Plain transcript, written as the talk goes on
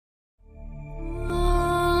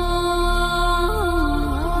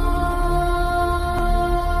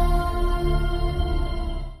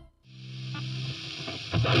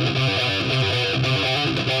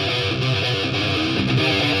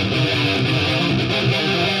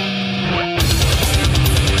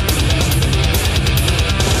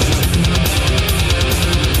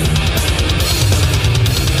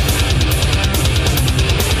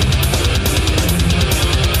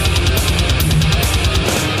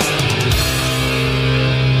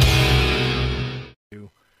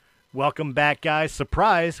Welcome back, guys.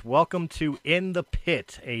 Surprise! Welcome to In the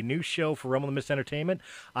Pit, a new show for Realm of the Mist Entertainment.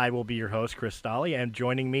 I will be your host, Chris Stolle, and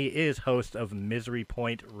joining me is host of Misery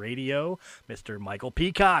Point Radio, Mr. Michael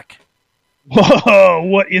Peacock. Whoa,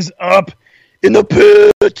 what is up in the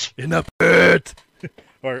pit? In the pit!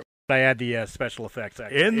 Or I add the special effects.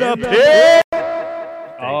 In the pit!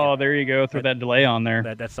 Oh, there you go. Throw that delay on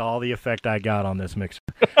there. That's all the effect I got on this mixer.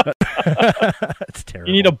 It's terrible.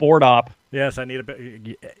 You need a board op. Yes, I need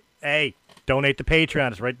a... Hey, donate to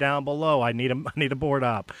Patreon. It's right down below. I need a board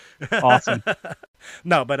op. Awesome.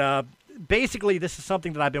 No, but basically this is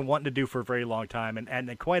something that I've been wanting to do for a very long time.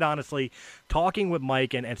 And quite honestly, talking with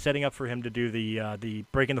Mike and setting up for him to do the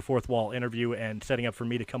Breaking the Fourth Wall interview and setting up for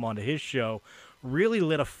me to come onto his show really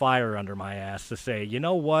lit a fire under my ass to say, you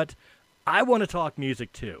know what? I want to talk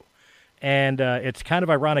music too. And it's kind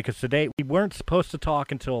of ironic because today we weren't supposed to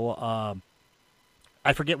talk until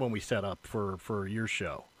I forget when we set up for your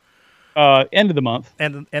show. End of the month.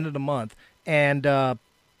 End of the month. And I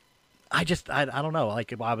don't know.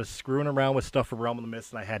 Like, I was screwing around with stuff for Realm of the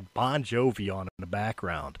Mist, and I had Bon Jovi on in the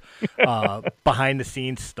background.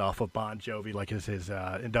 Behind-the-scenes stuff of Bon Jovi, like his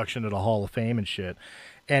induction to the Hall of Fame and shit.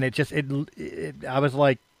 And I was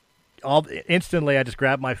like, instantly I just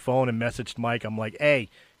grabbed my phone and messaged Mike. I'm like, hey,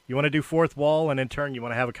 you want to do Fourth Wall, and in turn you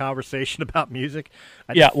want to have a conversation about music?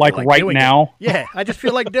 Yeah, like right now. Yeah, I just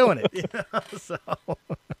feel like doing it. You know? So,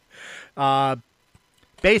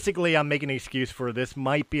 basically, I'm making an excuse for this.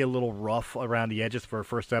 Might be a little rough around the edges for a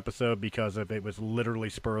first episode because it was literally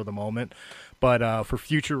spur of the moment. But for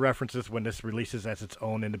future references, when this releases as its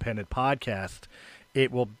own independent podcast,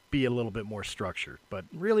 it will be a little bit more structured. But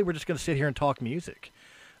really, we're just going to sit here and talk music.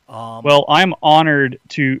 Well, I'm honored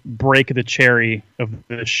to break the cherry of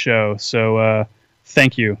this show, so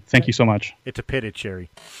thank you. Thank you so much. It's a pitted cherry.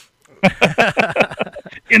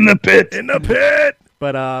 In the pit! In the pit!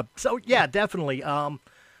 But, so, yeah, definitely.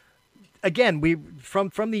 Again, we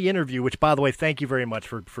from the interview, which, by the way, thank you very much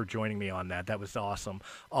for joining me on that. That was awesome.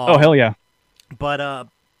 Oh, hell yeah. But,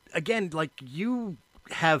 again, like, you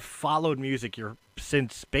have followed music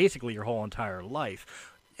since basically your whole entire life.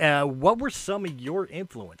 What were some of your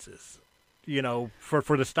influences,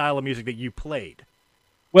 for the style of music that you played?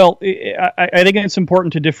 Well, I think it's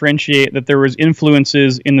important to differentiate that there was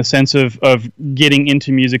influences in the sense of getting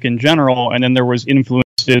into music in general, and then there was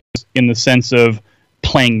influences in the sense of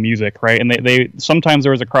playing music, right? And they sometimes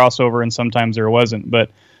there was a crossover and sometimes there wasn't. But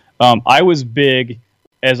I was big,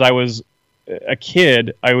 as I was a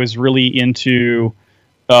kid, I was really into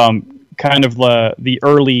kind of the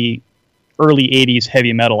early 80s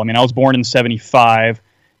heavy metal. I mean, I was born in 75,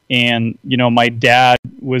 and, my dad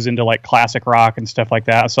was into, like, classic rock and stuff like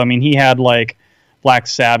that. So, I mean, he had, like, Black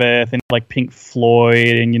Sabbath and, like, Pink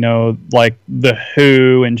Floyd and, like, The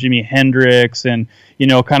Who and Jimi Hendrix and,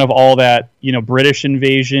 kind of all that, British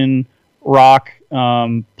invasion rock,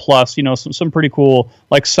 plus, some pretty cool,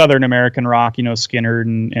 like, Southern American rock, Skinner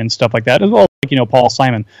and stuff like that, as well as, like, Paul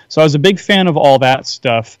Simon. So I was a big fan of all that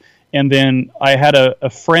stuff. And then I had a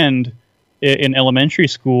friend in elementary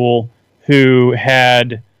school who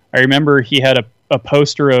I remember he had a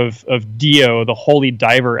poster of Dio, the Holy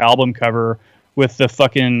Diver album cover with the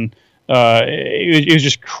fucking, it was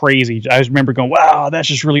just crazy. I just remember going, wow, that's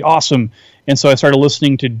just really awesome. And so I started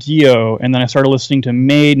listening to Dio, and then I started listening to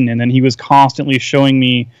Maiden, and then he was constantly showing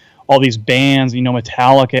me all these bands,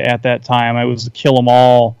 Metallica at that time. I was Kill 'Em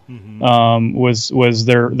All, was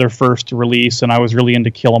their first release, and I was really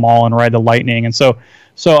into Kill 'Em All and Ride the Lightning. And so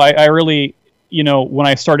I really, when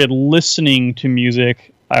I started listening to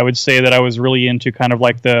music, I would say that I was really into kind of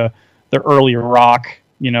like the early rock,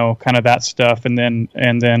 kind of that stuff. And then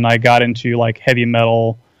I got into like heavy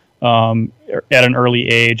metal at an early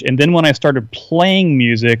age. And then when I started playing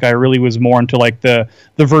music, I really was more into like the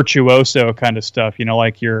virtuoso kind of stuff,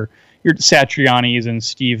 like your Satriani's and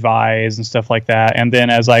Steve Vai's and stuff like that. And then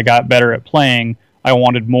as I got better at playing, I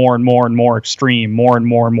wanted more and more and more extreme, more and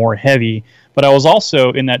more heavy. But I was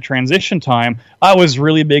also, in that transition time, I was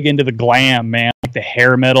really big into the glam, man, like the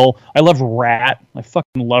hair metal. I love Rat. I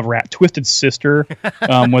fucking love Rat. Twisted Sister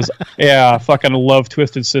I fucking love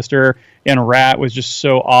Twisted Sister. And Rat was just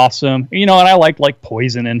so awesome. And I liked like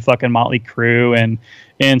Poison and fucking Motley Crue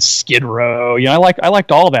and Skid Row. I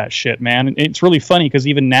liked all that shit, man. And it's really funny because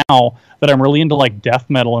even now that I'm really into like death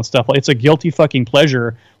metal and stuff, it's a guilty fucking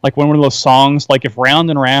pleasure. Like when one of those songs, like if Round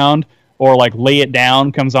and Round or like Lay It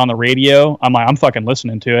Down comes on the radio, I'm fucking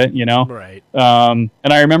listening to it, Right. And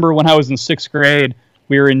I remember when I was in 6th grade,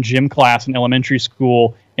 we were in gym class in elementary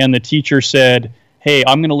school, and the teacher said, hey,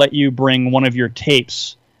 I'm going to let you bring one of your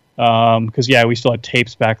tapes because we still had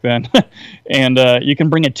tapes back then. And you can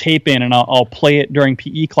bring a tape in, and I'll play it during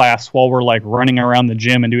PE class while we're like running around the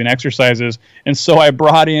gym and doing exercises. And so I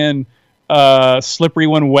brought in Slippery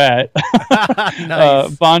When Wet,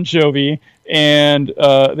 Nice. Bon Jovi, and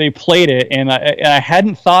they played it, and I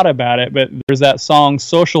hadn't thought about it, but there's that song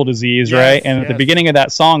Social Disease, Yes, right? And at the beginning of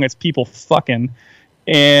that song, it's people fucking,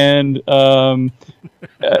 and I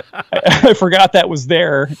forgot that was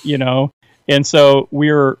there, and so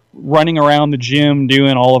we were running around the gym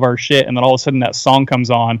doing all of our shit, and then all of a sudden that song comes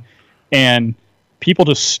on, and people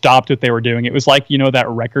just stopped what they were doing. It was like, that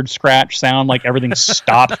record scratch sound, like everything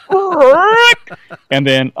stopped. And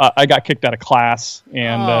then I got kicked out of class,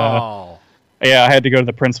 and I had to go to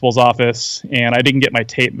the principal's office, and I didn't get my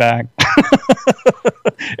tape back.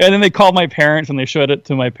 And then they called my parents, and they showed it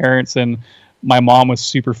to my parents, and my mom was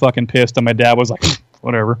super fucking pissed, and my dad was like,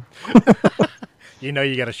 whatever. You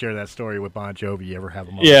got to share that story with Bon Jovi. You ever have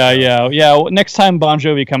him on? Yeah. Well, next time Bon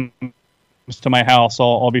Jovi comes to my house,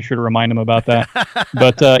 I'll be sure to remind him about that.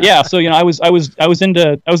 But so I was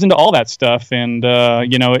into all that stuff, and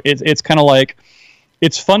it's kind of like,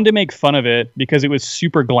 it's fun to make fun of it because it was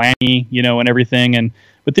super glammy, and everything.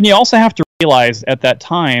 But then you also have to realize at that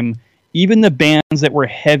time, even the bands that were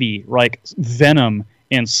heavy, like Venom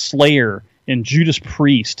and Slayer and Judas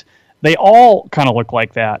Priest, they all kind of look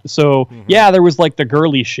like that. So there was like the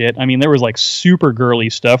girly shit. I mean, there was like super girly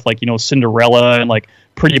stuff, like Cinderella and like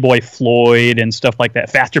Pretty Boy Floyd and stuff like that.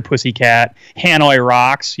 Faster Pussycat, Hanoi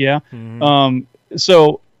Rocks, yeah.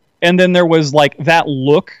 So, and then there was like that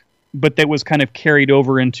look, but that was kind of carried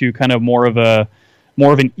over into kind of more of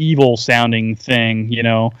an evil sounding thing,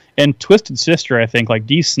 And Twisted Sister, I think, like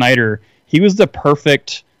Dee Snider, he was the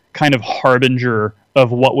perfect kind of harbinger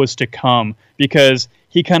of what was to come, because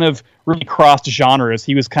he kind of really crossed genres.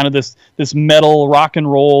 He was kind of this metal rock and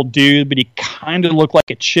roll dude, but he kind of looked like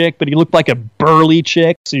a chick, but he looked like a burly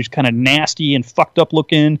chick, so he's kind of nasty and fucked up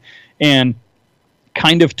looking, and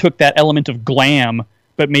kind of took that element of glam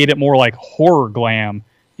but made it more like horror glam.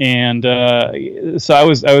 And so I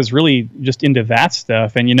was really just into that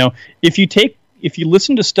stuff. And if you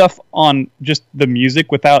listen to stuff on just the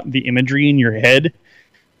music without the imagery in your head,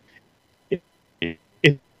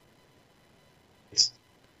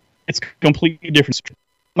 it's completely different.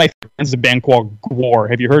 My friend's a band called Gwar.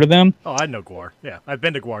 Have you heard of them? Oh, I know Gwar. Yeah, I've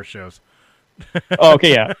been to Gwar shows. Oh,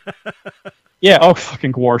 okay, yeah. Yeah,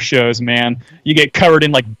 fucking Gwar shows, man. You get covered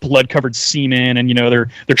in like blood-covered semen, and they're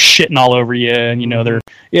shitting all over you, and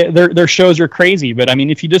their shows are crazy. But I mean,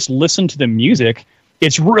 if you just listen to the music,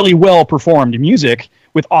 it's really well performed music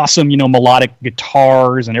with awesome, melodic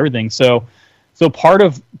guitars and everything. So part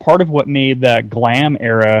of what made that glam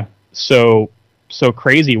era so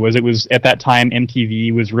crazy was it was at that time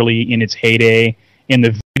MTV was really in its heyday in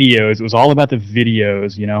the videos. It was all about the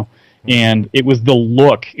videos, and it was the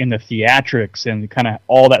look and the theatrics and kind of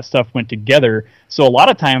all that stuff went together. So a lot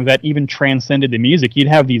of times that even transcended the music. You'd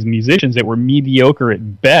have these musicians that were mediocre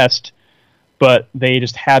at best, but they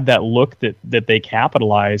just had that look that they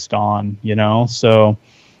capitalized on, So,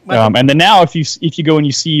 and then now if you go and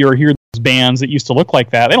you see or hear those bands that used to look like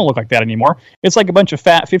that, they don't look like that anymore. It's like a bunch of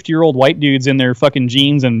fat 50-year-old white dudes in their fucking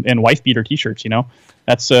jeans and wife beater t-shirts,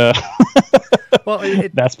 That's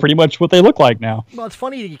that's pretty much what they look like now. Well, it's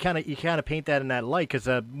funny you kind of paint that in that light, because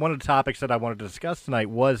one of the topics that I wanted to discuss tonight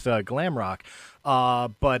was glam rock,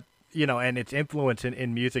 but and its influence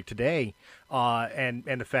in music today, and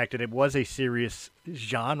the fact that it was a serious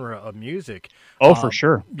genre of music. Oh, for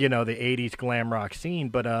sure. The 80s glam rock scene,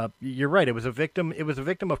 but you're right. It was a victim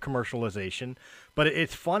of commercialization. But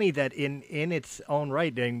it's funny that in its own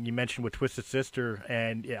right, and you mentioned with Twisted Sister,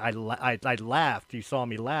 and I laughed. You saw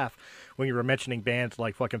me laugh when you were mentioning bands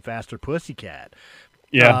like fucking Faster Pussycat.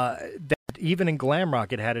 Yeah. That even in glam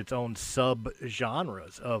rock, it had its own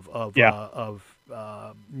sub-genres of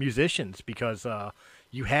musicians, because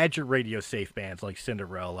you had your radio safe bands like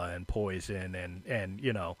Cinderella and Poison and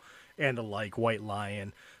the like, White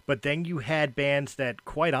Lion. But then you had bands that,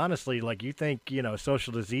 quite honestly, like, you think,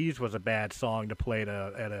 Social Disease was a bad song to play at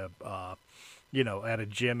a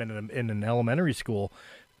gym in an elementary school.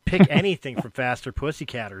 Pick anything from Faster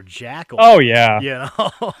Pussycat or Jackal. Oh, yeah.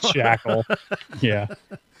 Jackal. Yeah.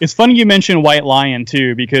 It's funny you mentioned White Lion,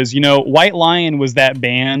 too, because, White Lion was that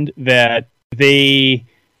band that they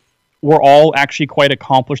were all actually quite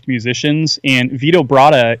accomplished musicians, and Vito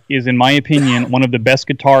Bratta is, in my opinion, one of the best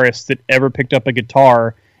guitarists that ever picked up a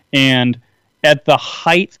guitar, and at the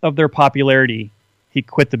height of their popularity, he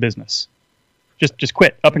quit the business. Just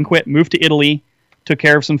quit, up and quit, moved to Italy, took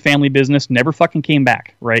care of some family business, never fucking came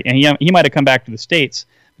back, right? And he might have come back to the States,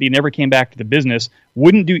 but he never came back to the business,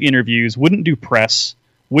 wouldn't do interviews, wouldn't do press,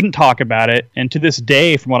 wouldn't talk about it. And to this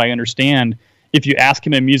day, from what I understand, if you ask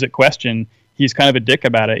him a music question, he's kind of a dick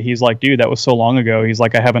about it. He's like, dude, that was so long ago. He's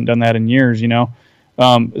like, I haven't done that in years, you know?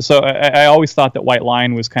 So I always thought that White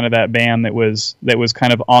Lion was kind of that band that was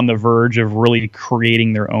kind of on the verge of really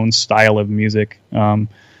creating their own style of music.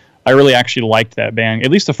 I really actually liked that band.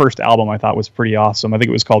 At least the first album I thought was pretty awesome. I think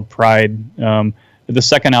it was called Pride. The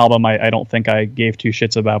second album I don't think I gave two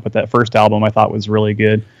shits about, but that first album I thought was really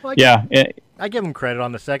good. Well, I give them credit.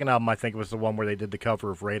 On the second album, I think it was the one where they did the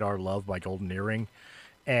cover of Radar Love by Golden Earring.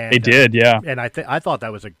 And, they did, yeah. And I thought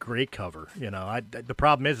that was a great cover. You know, the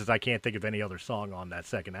problem is I can't think of any other song on that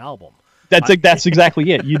second album. That's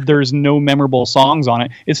exactly it. There's no memorable songs on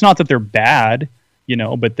it. It's not that they're bad, you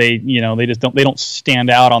know, but they just don't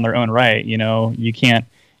stand out on their own right. You know, you can't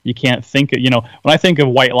think of, you know, when I think of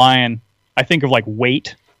White Lion, I think of like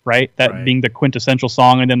Wait, right? That being the quintessential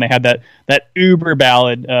song, and then they had that uber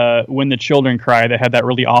ballad, When the Children Cry, that had that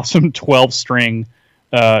really awesome 12-string.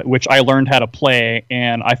 Which I learned how to play,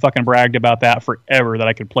 and I fucking bragged about that forever, that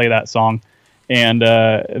I could play that song. And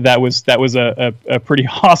that was a pretty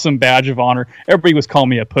awesome badge of honor. Everybody was calling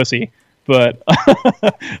me a pussy, but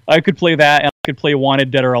I could play that, and I could play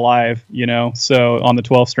Wanted Dead or Alive, you know, so on the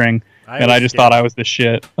 12-string. And I just thought I was the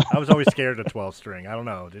shit. I was always scared of 12-string. I don't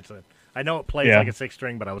know. I know it plays like a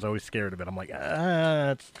 6-string, but I was always scared of it. I'm like,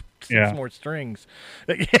 it's 6 more strings.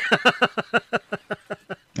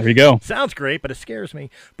 There you go. Sounds great, but it scares me.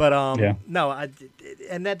 But no,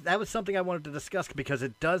 and that was something I wanted to discuss because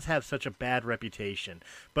it does have such a bad reputation.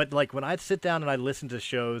 But like when I sit down and I listen to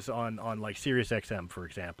shows on like Sirius XM, for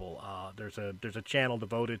example, there's a channel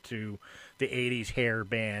devoted to the 80s hair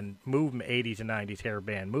band movement, 80s and 90s hair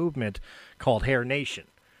band movement called Hair Nation,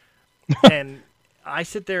 and I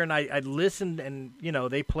sit there and I listen, and you know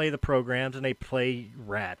they play the programs, and they play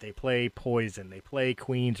Rat, they play Poison, they play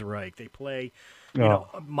Queensryche, they play you know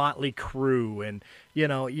Motley Crue, and you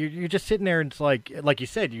know you're just sitting there, and it's like you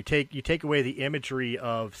said, you take away the imagery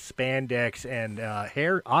of spandex and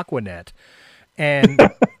hair Aquanet, and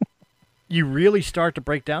you really start to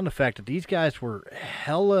break down the fact that these guys were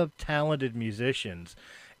hella talented musicians.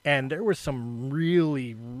 And there were some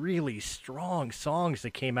really, really strong songs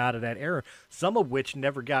that came out of that era, some of which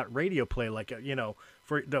never got radio play. Like, you know,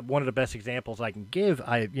 one of the best examples I can give,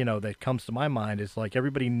 that comes to my mind is like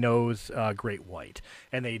everybody knows Great White.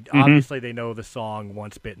 And obviously they know the song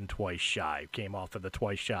Once Bitten, Twice Shy, came off of the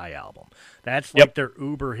Twice Shy album. That's like their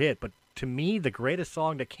uber hit. But to me, the greatest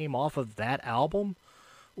song that came off of that album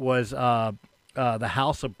was The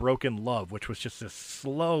House of Broken Love, which was just a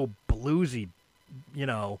slow, bluesy, you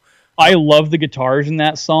know, I love the guitars in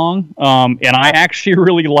that song, and I actually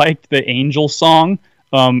really liked the Angel song,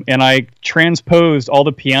 and I transposed all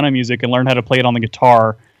the piano music and learned how to play it on the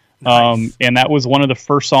guitar. Nice. And that was one of the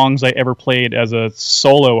first songs I ever played as a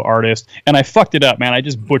solo artist, and I fucked it up, man. I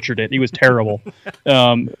just butchered it. It was terrible.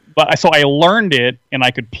 So I learned it, and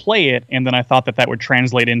I could play it, and then I thought that would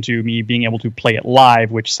translate into me being able to play it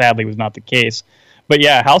live, which sadly was not the case. But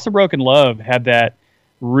yeah, House of Broken Love had that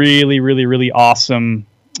really, really, really awesome,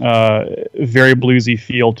 very bluesy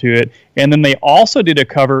feel to it. And then they also did a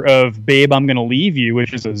cover of Babe, I'm Gonna Leave You,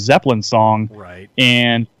 which is a Zeppelin song. Right.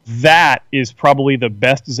 And that is probably the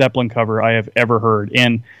best Zeppelin cover I have ever heard.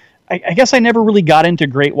 And I guess I never really got into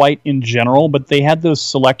Great White in general, but they had those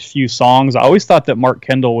select few songs. I always thought that Mark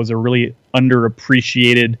Kendall was a really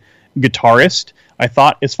underappreciated guitarist. I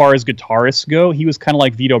thought as far as guitarists go, he was kind of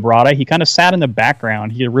like Vito Bratta. He kind of sat in the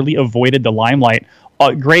background. He really avoided the limelight.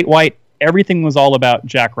 Great White, everything was all about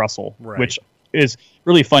Jack Russell, which is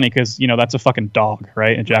really funny because, you know, that's a fucking dog,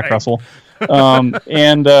 right? And Jack Russell. So was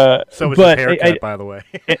his haircut, by the way.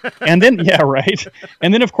 And then, yeah, right.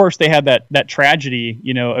 And then, of course, they had that tragedy,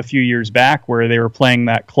 you know, a few years back where they were playing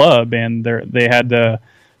that club, and they had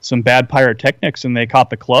some bad pyrotechnics, and they caught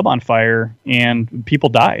the club on fire, and people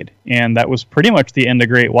died. And that was pretty much the end of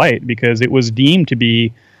Great White because it was deemed to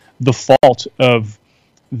be the fault of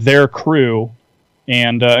their crew.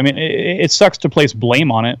 And I mean, it sucks to place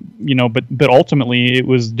blame on it, you know, but ultimately it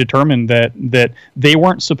was determined that they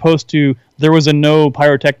weren't supposed to. There was a no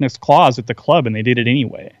pyrotechnics clause at the club, and they did it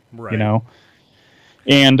anyway. Right. You know,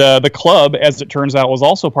 and the club, as it turns out, was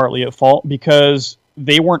also partly at fault because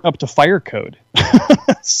they weren't up to fire code.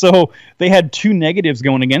 So they had two negatives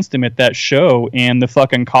going against them at that show, and the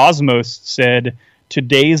fucking Cosmos said,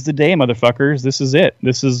 "Today's the day, motherfuckers. This is it.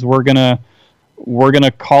 We're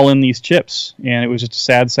gonna call in these chips." And it was just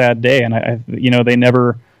a sad day, and they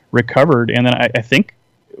never recovered. And then I think,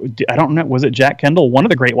 I don't know, was it Jack Kendall, one of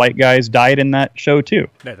the Great White guys, died in that show too?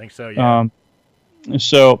 I think so, yeah.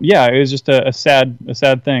 So yeah, it was just a sad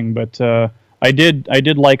thing. But I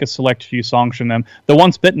did like a select few songs from them. The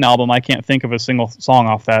Once Bitten album, I can't think of a single song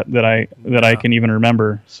off that I can even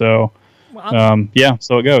remember. So, yeah,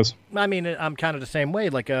 so it goes. I mean, I'm kind of the same way.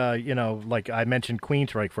 Like, like I mentioned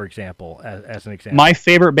Queensryche, for example, as an example. My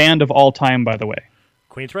favorite band of all time, by the way.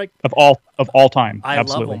 Queensryche? Of all time.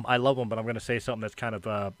 Absolutely. I love them, but I'm going to say something that's kind of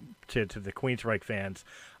to the Queensryche fans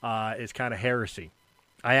is kind of heresy.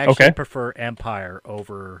 I actually prefer Empire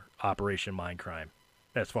over Operation Mindcrime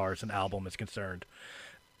as far as an album is concerned.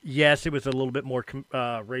 Yes, it was a little bit more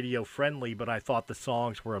radio friendly, but I thought the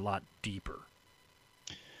songs were a lot deeper.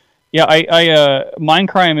 Yeah,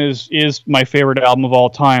 Mindcrime is my favorite album of all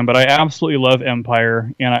time, but I absolutely love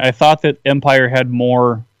Empire, and I thought that Empire had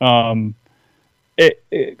more.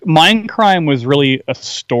 Mindcrime was really a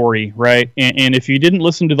story, right? And if you didn't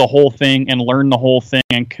listen to the whole thing and learn the whole thing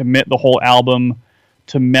and commit the whole album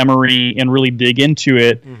to memory and really dig into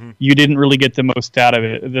it, you didn't really get the most out of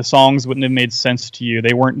it. The songs wouldn't have made sense to you.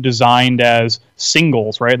 They weren't designed as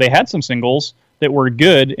singles, right? They had some singles that were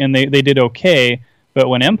good and they did okay, but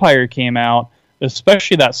when Empire came out,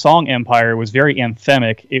 especially that song Empire was very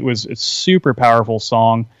anthemic. It was a super powerful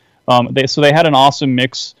song. They had an awesome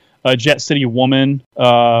mix. Jet City Woman,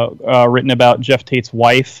 written about Jeff Tate's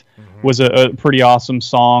wife, was a pretty awesome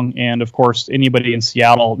song. And of course, anybody in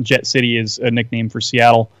Seattle, Jet City is a nickname for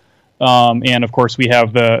Seattle. And of course, we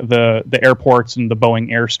have the airports and the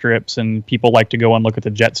Boeing airstrips, and people like to go and look at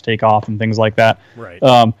the jets take off and things like that.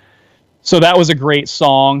 Right. So that was a great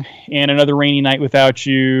song, and Another Rainy Night Without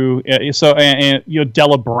You. And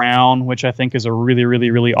Della Brown, which I think is a really,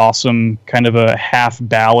 really, really awesome kind of a half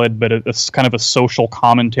ballad, but it's kind of a social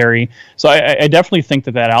commentary. So I definitely think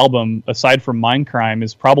that album, aside from Mindcrime,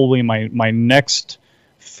 is probably my next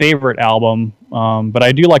favorite album. But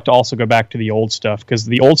I do like to also go back to the old stuff, because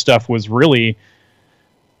the old stuff was really,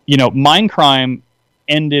 Mindcrime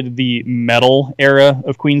ended the metal era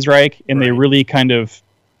of Queensryche, and they really kind of.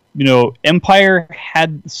 Empire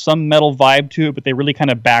had some metal vibe to it, but they really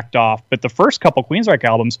kind of backed off. But the first couple Queensryche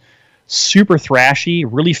albums, super thrashy,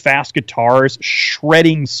 really fast guitars,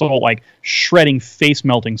 shredding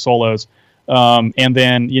face-melting solos. And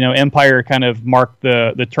then, Empire kind of marked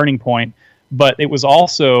the turning point. But it was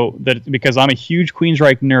also that because I'm a huge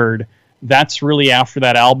Queensryche nerd, that's really after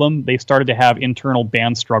that album, they started to have internal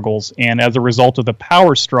band struggles. And as a result of the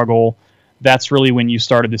power struggle, that's really when you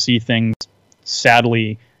started to see things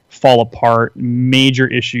sadly fall apart. Major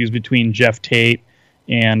issues between Jeff Tate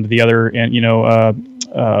and the other, and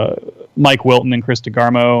Mike Wilton and Chris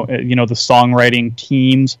DeGarmo. The songwriting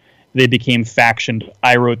teams, they became factioned.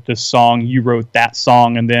 I wrote this song, you wrote that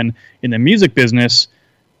song, and then in the music business,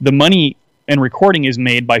 the money and recording is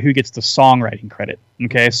made by who gets the songwriting credit.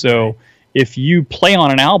 Okay, so if you play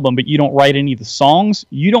on an album but you don't write any of the songs,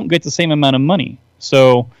 you don't get the same amount of money.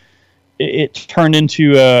 So it turned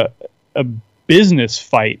into a business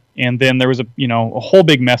fight, and then there was a whole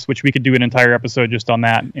big mess, which we could do an entire episode just on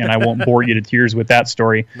that, and I won't bore you to tears with that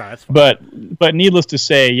story. No, that's fine. But needless to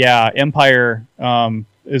say, yeah, Empire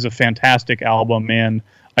is a fantastic album, and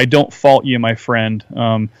I don't fault you, my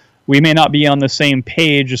friend. We may not be on the same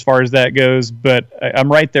page as far as that goes, but I'm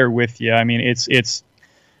right there with you. I mean, it's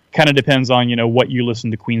kind of depends on what you listen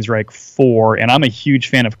to Queensryche for, and I'm a huge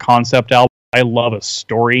fan of concept albums. I love a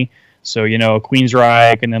story. So,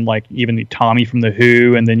 Queensryche, and then like even the Tommy from The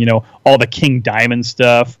Who, and then, all the King Diamond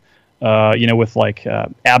stuff, with like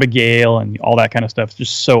Abigail and all that kind of stuff. It's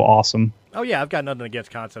just so awesome. Oh, yeah, I've got nothing against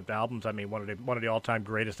concept albums. I mean, one of the all-time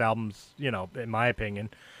greatest albums, in my opinion,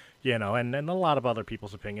 and a lot of other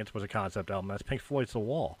people's opinions was a concept album. That's Pink Floyd's The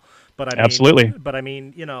Wall. But Absolutely.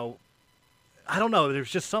 I don't know.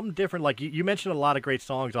 There's just something different. Like you mentioned a lot of great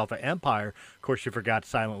songs off of Empire. Of course, you forgot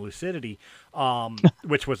Silent Lucidity,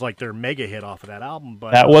 which was like their mega hit off of that album.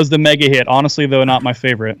 But that was the mega hit. Honestly, though, not my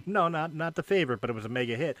favorite. No, not the favorite, but it was a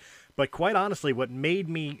mega hit. But quite honestly, what made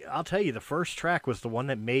me, I'll tell you, the first track was the one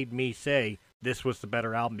that made me say this was the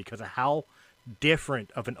better album because of how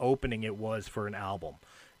different of an opening it was for an album.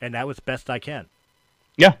 And that was Best I Can.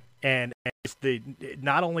 Yeah. And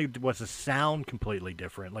not only was the sound completely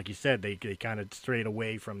different, like you said, they kind of strayed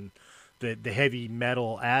away from the heavy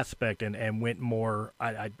metal aspect and went more,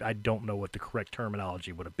 I don't know what the correct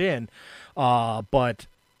terminology would have been, but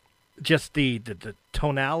just the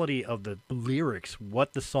tonality of the lyrics,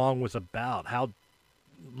 what the song was about, how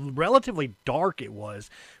relatively dark it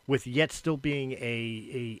was, with yet still being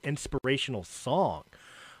a inspirational song.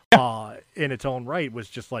 In its own right, was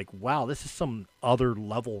just like, wow, this is some other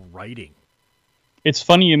level writing. It's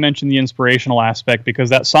funny you mentioned the inspirational aspect, because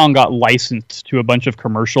that song got licensed to a bunch of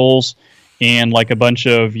commercials and like a bunch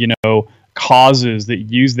of causes that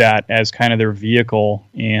use that as kind of their vehicle.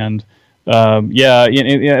 And They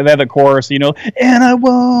had the chorus, and I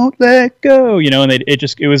won't let go, and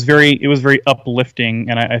it was very uplifting,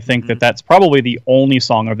 and I think Mm-hmm. that's probably the only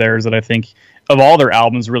song of theirs that I think of all their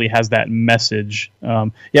albums really has that message.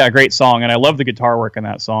 Great song, and I love the guitar work in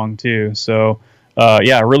that song too. So,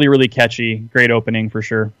 really, really catchy, great opening for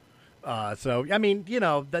sure. So I mean,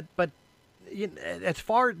 but as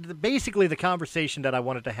far basically the conversation that I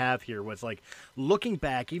wanted to have here was like looking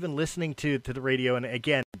back, even listening to the radio, and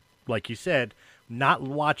again, like you said, not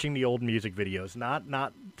watching the old music videos,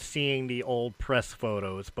 not seeing the old press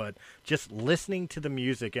photos, but just listening to the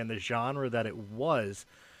music and the genre that it was.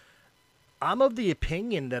 I'm of the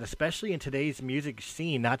opinion that especially in today's music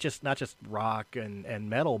scene, not just rock and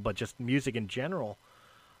metal, but just music in general,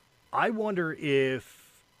 I wonder if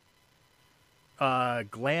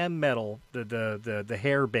glam metal, the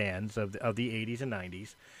hair bands of the 80s and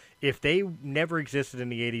 90s, if they never existed in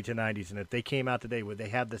the 80s and 90s, and if they came out today, would they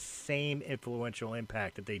have the same influential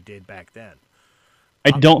impact that they did back then?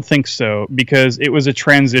 I don't think so, because it was a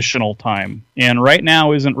transitional time, and right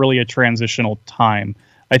now isn't really a transitional time.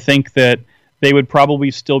 I think that they would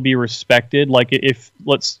probably still be respected. Like if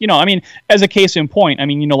as a case in point,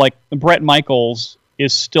 like Bret Michaels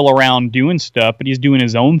is still around doing stuff, but he's doing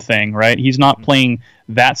his own thing, right? He's not playing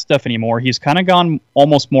that stuff anymore. He's kind of gone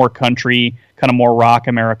almost more country, kind of more rock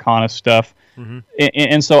Americana stuff. Mm-hmm.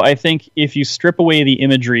 And so I think if you strip away the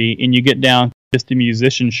imagery and you get down to just the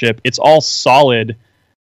musicianship, it's all solid,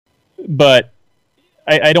 but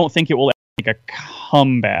I don't think it will make a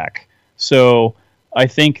comeback. So I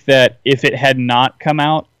think that if it had not come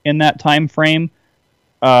out in that time frame,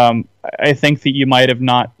 I think that you might have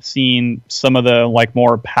not seen some of the like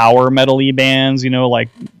more power metal-y bands, like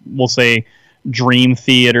we'll say Dream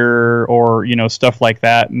Theater or stuff like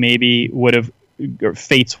that. Maybe would have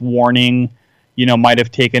Fate's Warning, might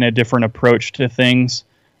have taken a different approach to things.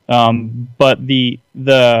 But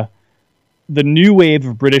the new wave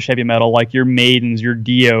of British heavy metal, like your Maidens, your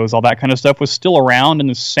Dios, all that kind of stuff, was still around, and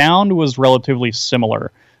the sound was relatively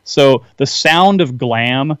similar. So the sound of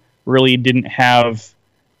glam really didn't have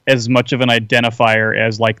as much of an identifier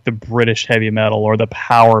as like the British heavy metal or the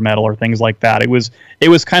power metal or things like that. It was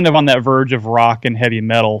kind of on that verge of rock and heavy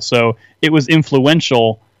metal. So it was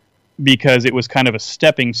influential because it was kind of a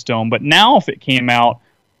stepping stone. But now if it came out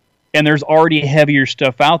and there's already heavier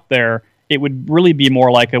stuff out there, it would really be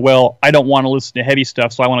more like I don't want to listen to heavy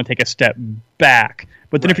stuff, so I want to take a step back.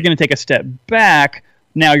 But then if you're going to take a step back,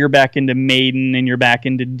 now you're back into Maiden and you're back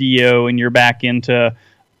into Dio and you're back into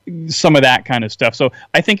some of that kind of stuff. So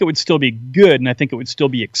I think it would still be good, and I think it would still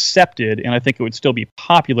be accepted, and I think it would still be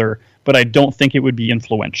popular, but I don't think it would be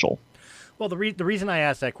influential. Well, the reason I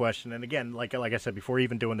asked that question, and again, like I said before,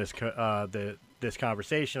 even doing this this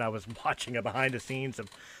conversation, I was watching a behind the scenes of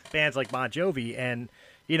bands like Bon Jovi, and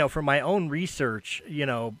from my own research,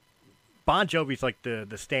 Bon Jovi's like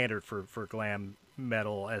the standard for glam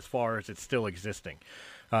metal as far as it's still existing.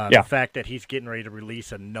 The fact that he's getting ready to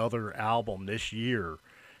release another album this year,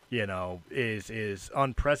 is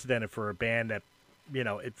unprecedented for a band that,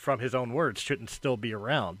 from his own words, shouldn't still be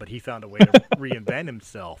around. But he found a way to reinvent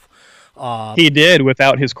himself. He did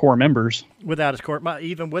without his core members. Without his core,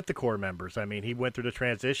 even with the core members. I mean, he went through the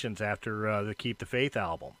transitions after the Keep the Faith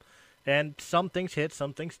album. And some things hit,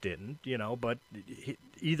 some things didn't, but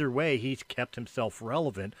either way, he's kept himself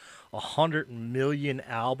relevant. 100 million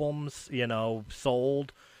albums,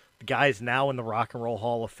 sold. The guy's now in the Rock and Roll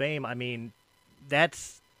Hall of Fame. I mean,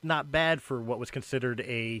 that's not bad for what was considered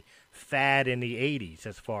a fad in the 80s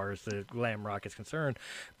as far as the glam rock is concerned.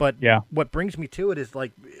 But what brings me to it is,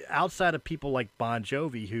 like, outside of people like Bon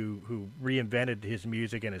Jovi, who reinvented his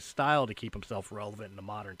music and his style to keep himself relevant in the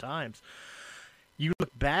modern times, you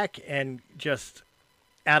look back and just,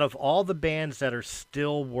 out of all the bands that are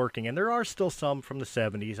still working, and there are still some from the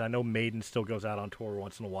 70s. I know Maiden still goes out on tour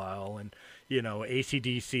once in a while, and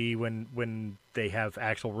AC/DC when they have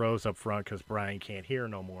Axl Rose up front because Brian can't hear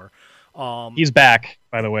no more. He's back,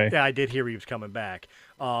 by the way. Yeah, I did hear he was coming back.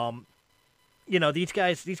 These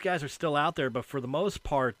guys are still out there, but for the most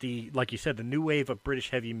part, like you said, the new wave of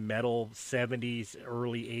British heavy metal 70s,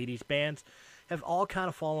 early 80s bands have all kind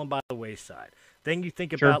of fallen by the wayside. Then you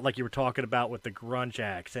think about, like you were talking about with the grunge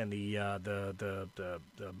acts and the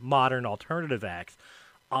modern alternative acts,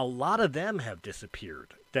 a lot of them have disappeared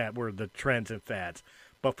that were the trends and fads.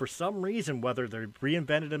 But for some reason, whether they've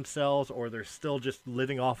reinvented themselves or they're still just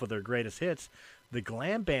living off of their greatest hits, the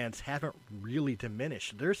glam bands haven't really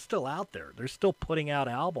diminished. They're still out there. They're still putting out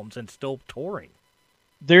albums and still touring.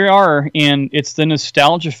 There are, and it's the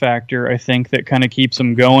nostalgia factor, I think, that kind of keeps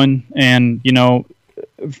them going. And,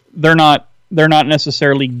 they're not they're not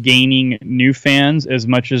necessarily gaining new fans as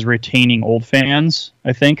much as retaining old fans,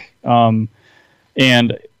 I think. And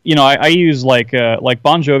I use like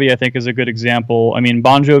Bon Jovi. I think is a good example. I mean,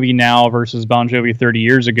 Bon Jovi now versus Bon Jovi 30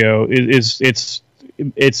 years ago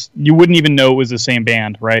it's you wouldn't even know it was the same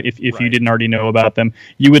band, right? If Right. you didn't already know about them,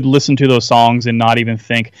 you would listen to those songs and not even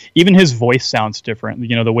think. Even his voice sounds different.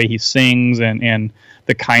 The way he sings and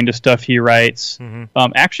the kind of stuff he writes.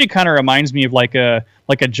 Actually, kind of reminds me of like a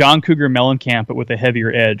John Cougar Mellencamp, but with a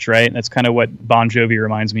heavier edge, right? That's kind of what Bon Jovi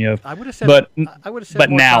reminds me of. I would have said, but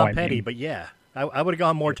more now, Tom Petty, but yeah, I would have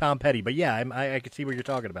gone more Tom Petty, but yeah, I could see what you're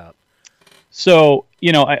talking about. So,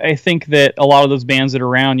 I think that a lot of those bands that are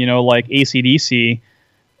around, like AC/DC,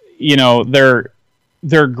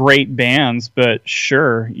 they're great bands, but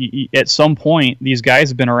sure, at some point, these guys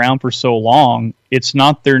have been around for so long, it's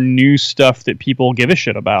not their new stuff that people give a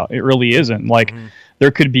shit about. It really isn't. Like,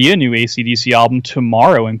 there could be a new AC/DC album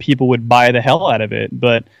tomorrow, and people would buy the hell out of it.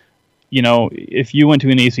 But, if you went to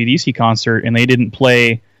an AC/DC concert and they didn't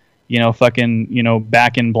play, fucking,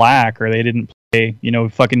 Back in Black, or they didn't play,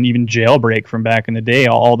 fucking even Jailbreak from back in the day,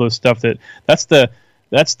 all those stuff that's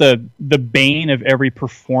the bane of every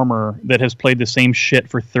performer that has played the same shit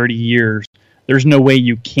for 30 years. There's no way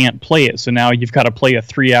you can't play it. So now you've got to play a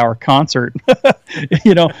 3-hour concert.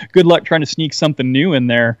 Good luck trying to sneak something new in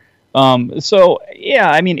there. So yeah,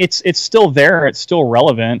 I mean, it's still there. It's still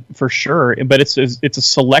relevant for sure, but it's a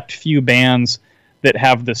select few bands that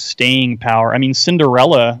have the staying power. I mean,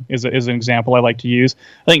 Cinderella is an example I like to use.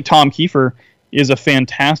 I think Tom Kiefer is a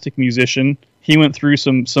fantastic musician. He went through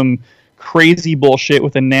some crazy bullshit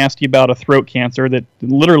with a nasty bout of throat cancer that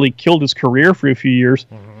literally killed his career for a few years.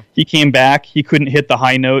 He came back. He couldn't hit the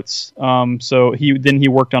high notes. So he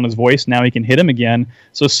worked on his voice. Now he can hit them again.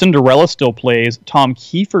 So Cinderella still plays. Tom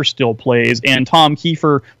Kiefer still plays. And Tom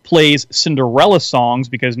Kiefer plays Cinderella songs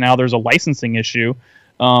because now there's a licensing issue.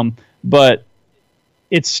 But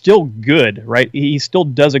it's still good, right? He still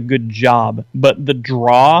does a good job. But the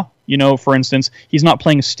draw, for instance, he's not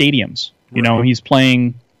playing stadiums. Right. He's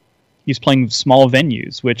playing small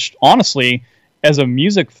venues, which honestly, as a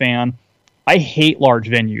music fan, I hate large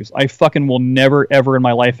venues. I fucking will never, ever in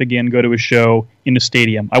my life again go to a show in a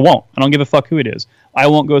stadium. I won't. I don't give a fuck who it is. I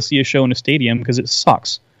won't go see a show in a stadium because it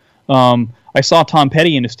sucks. I saw Tom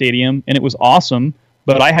Petty in a stadium, and it was awesome,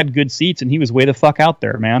 but I had good seats, and he was way the fuck out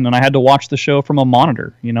there, man, and I had to watch the show from a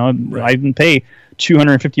monitor. Right. I didn't pay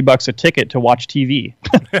 $250 a ticket to watch TV,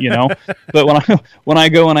 But when I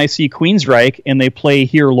go and I see Queensryche and they play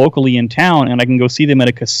here locally in town, and I can go see them at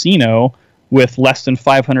a casino with less than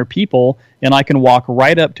 500 people, and I can walk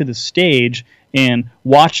right up to the stage and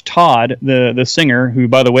watch Todd, the singer, who,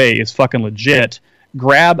 by the way, is fucking legit,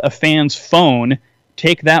 grab a fan's phone,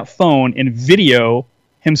 take that phone and video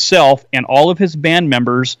himself and all of his band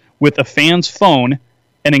members with a fan's phone,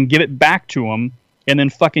 and then give it back to him, and then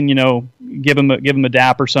fucking, give him a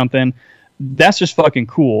dap or something. That's just fucking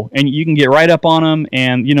cool. And you can get right up on them,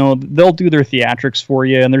 and, they'll do their theatrics for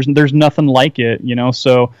you, and there's nothing like it,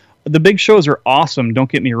 So the big shows are awesome,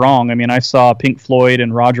 don't get me wrong. I mean, I saw Pink Floyd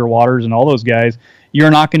and Roger Waters and all those guys.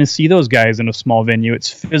 You're not going to see those guys in a small venue.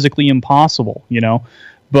 It's physically impossible,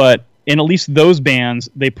 But in at least those bands,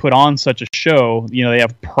 they put on such a show. They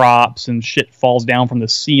have props and shit falls down from the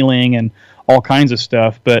ceiling and all kinds of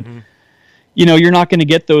stuff. But you're not going to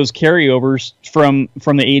get those carryovers from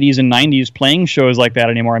the 80s and 90s playing shows like that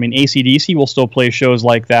anymore. I mean, AC/DC will still play shows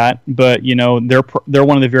like that, but they're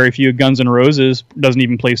one of the very few. Guns N' Roses doesn't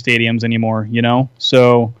even play stadiums anymore.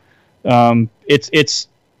 So it's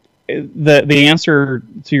the answer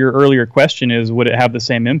to your earlier question is, would it have the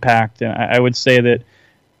same impact? And I would say that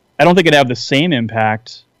I don't think it'd have the same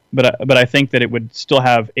impact, but I think that it would still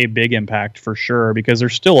have a big impact for sure, because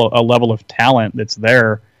there's still a level of talent that's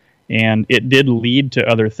there. And it did lead to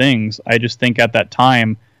other things. I just think at that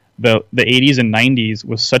time, the 80s and 90s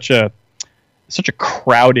was such a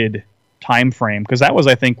crowded time frame, because that was,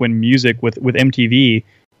 I think, when music with MTV,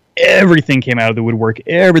 everything came out of the woodwork.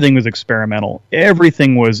 Everything was experimental.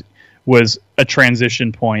 Everything was a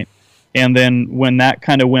transition point. And then when that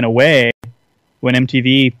kind of went away, when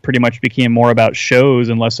MTV pretty much became more about shows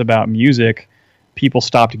and less about music, people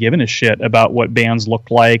stopped giving a shit about what bands looked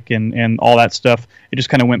like and all that stuff. It just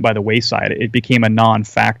kind of went by the wayside. It became a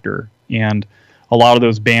non-factor. And a lot of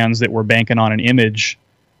those bands that were banking on an image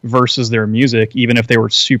versus their music, even if they were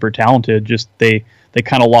super talented, just they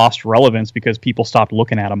kind of lost relevance because people stopped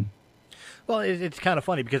looking at them. Well, it's kind of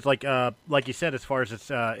funny because, like you said, as far as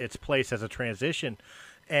its place as a transition,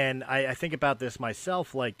 and I think about this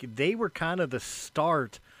myself, like they were kind of the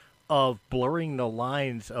start of blurring the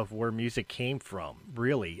lines of where music came from,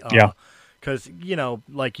 really. Yeah. because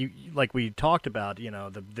like we talked about,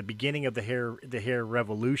 the beginning of the hair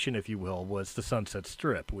revolution, if you will, was the Sunset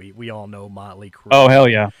Strip. We all know Motley Crue. Oh hell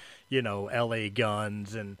yeah. L.A.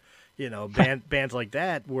 Guns and bands like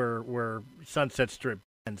that were Sunset Strip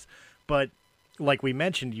bands. But like we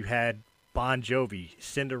mentioned, you had Bon Jovi,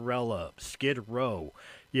 Cinderella, Skid Row,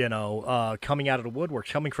 coming out of the woodwork,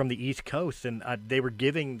 coming from the East Coast, and they were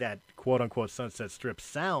giving that quote unquote Sunset Strip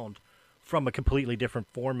sound from a completely different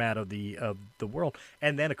format of the world.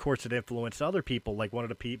 And then of course it influenced other people. Like one of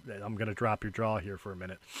the people, I'm going to drop your jaw here for a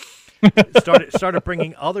minute. started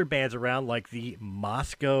bringing other bands around, like the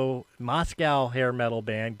Moscow hair metal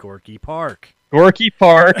band Gorky Park. Gorky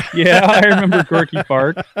Park, yeah, I remember Gorky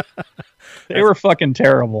Park. They were fucking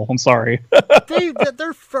terrible. I'm sorry.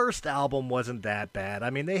 Their first album wasn't that bad.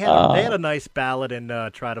 I mean, they had a nice ballad in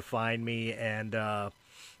 "Try to Find Me," and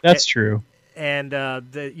that's true. And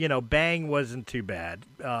Bang wasn't too bad,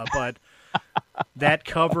 but that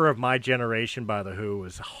cover of My Generation by The Who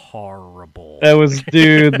was horrible. That was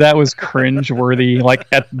cringeworthy. Like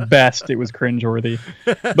at best, it was cringeworthy.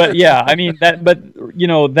 But yeah, I mean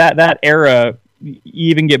that era.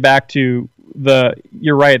 Even get back to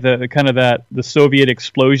you're right, the Soviet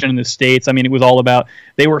explosion in the States. I mean, it was all about,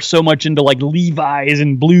 they were so much into like Levi's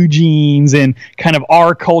and blue jeans and kind of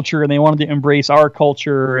our culture, and they wanted to embrace our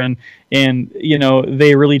culture, and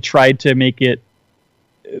they really tried to make it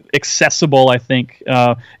accessible, I think,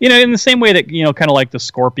 in the same way that, kind of like the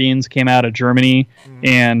Scorpions came out of Germany,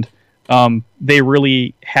 and they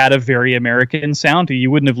really had a very American sound. You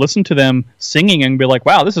wouldn't have listened to them singing and be like,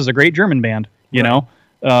 wow, this is a great German band, you know?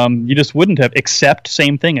 You just wouldn't have, except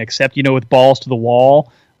with Balls to the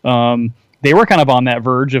Wall. They were kind of on that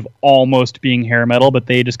verge of almost being hair metal, but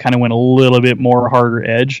they just kind of went a little bit more harder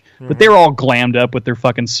edge. Mm-hmm. But they were all glammed up with their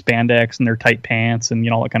fucking spandex and their tight pants and,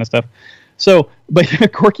 all that kind of stuff. So, but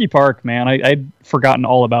Gorky Park, man, I'd forgotten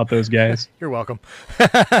all about those guys. You're welcome. I'm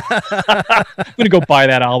going to go buy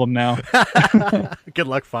that album now. Good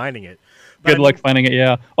luck finding it. Good luck finding it,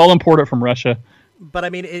 yeah. I'll import it from Russia. But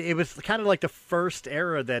I mean, it was kind of like the first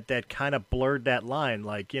era that kind of blurred that line.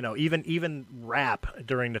 Like, even rap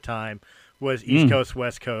during the time was East Coast,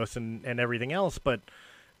 West Coast, and everything else. But,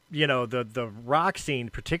 the rock scene,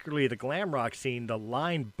 particularly the glam rock scene, the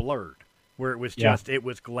line blurred. Where it was just, it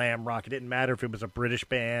was glam rock. It didn't matter if it was a British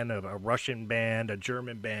band, a Russian band, a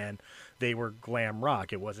German band. They were glam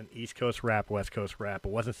rock. It wasn't East Coast rap, West Coast rap.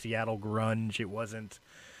 It wasn't Seattle grunge. It wasn't,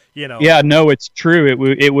 Yeah, no, it's true.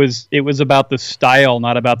 It was about the style,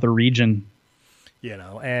 not about the region.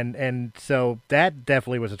 And so that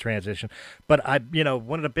definitely was a transition. But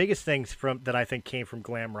one of the biggest things that I think came from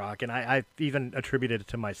glam rock, and I even attributed it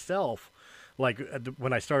to myself. Like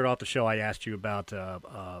when I started off the show, I asked you about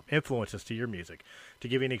influences to your music. To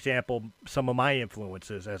give you an example, some of my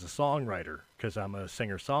influences as a songwriter, because I'm a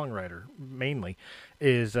singer-songwriter mainly,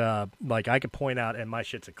 is like I could point out, and my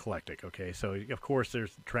shit's eclectic, okay? So, of course,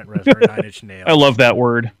 there's Trent Reznor, Nine Inch Nails. I love that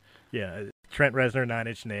word. Yeah, Trent Reznor, Nine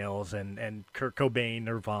Inch Nails, and Kurt Cobain,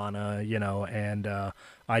 Nirvana, and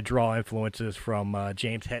I draw influences from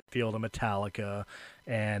James Hetfield and Metallica,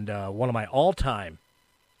 and one of my all-time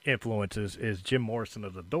influences is Jim Morrison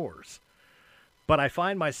of The Doors. But I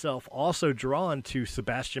find myself also drawn to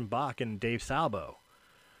Sebastian Bach and Dave Salvo.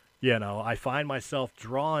 I find myself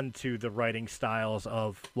drawn to the writing styles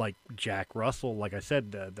of like Jack Russell, like I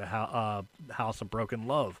said, the House of Broken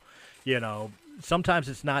Love. Sometimes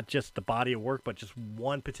it's not just the body of work, but just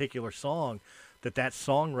one particular song that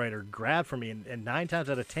songwriter grabbed for me, and 9 times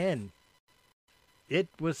out of 10, it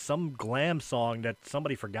was some glam song that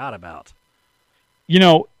somebody forgot about.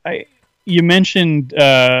 You mentioned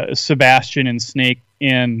Sebastian and Snake,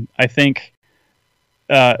 and I think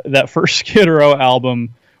that first Skid Row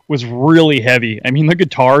album was really heavy. I mean, the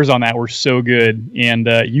guitars on that were so good, and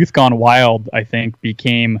Youth Gone Wild, I think,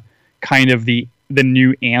 became kind of the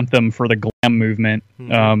new anthem for the glam movement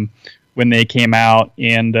when they came out,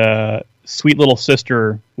 and Sweet Little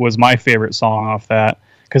Sister was my favorite song off that.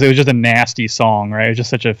 Because it was just a nasty song, right? It was just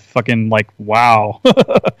such a fucking, like, wow.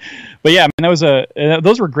 But yeah, I mean,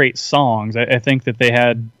 those were great songs. I think that they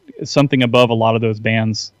had something above a lot of those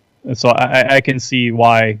bands. So I can see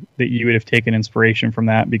why that you would have taken inspiration from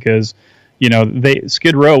that, because,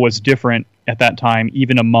 Skid Row was different at that time.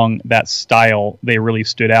 Even among that style, they really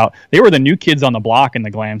stood out. They were the new kids on the block in the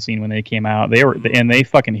glam scene when they came out. They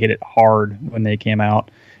fucking hit it hard when they came out.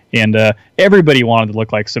 And everybody wanted to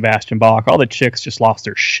look like Sebastian Bach. All the chicks just lost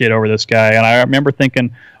their shit over this guy. And I remember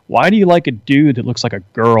thinking, why do you like a dude that looks like a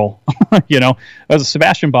girl? As a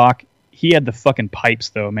Sebastian Bach, he had the fucking pipes,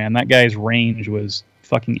 though, man. That guy's range was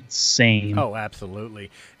fucking insane. Oh,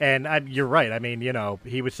 absolutely. And you're right. I mean,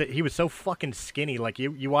 he was so fucking skinny. Like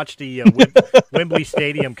you watched the Wembley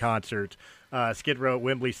Stadium concert, Skid Row at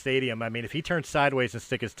Wembley Stadium. I mean, if he turns sideways and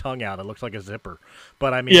stick his tongue out, it looks like a zipper.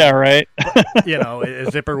 But I mean, yeah, right.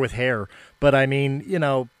 A zipper with hair. But I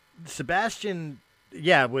mean, Sebastian.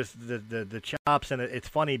 Yeah, it was the chops, and it's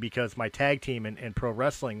funny because my tag team in pro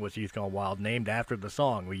wrestling was Youth Gone Wild, named after the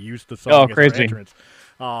song. We used the song as our entrance.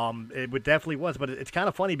 It definitely was, but it's kind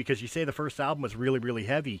of funny because you say the first album was really, really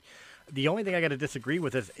heavy. The only thing I got to disagree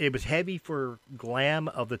with is it was heavy for glam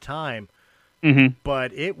of the time,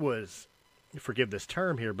 but it was, forgive this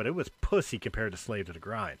term here, but it was pussy compared to Slave to the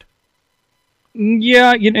Grind.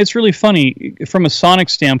 Yeah, it's really funny. From a sonic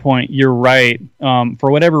standpoint, you're right. For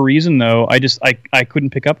whatever reason, though, I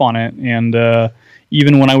couldn't pick up on it, and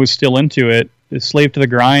even when I was still into it, Slave to the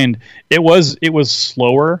Grind, it was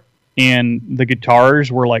slower, and the guitars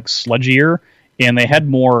were like sludgier, and they had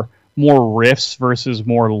more riffs versus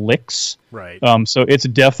more licks. Right. So it's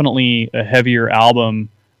definitely a heavier album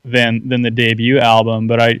than the debut album,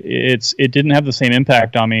 but it didn't have the same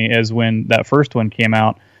impact on me as when that first one came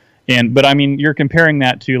out. But I mean, you're comparing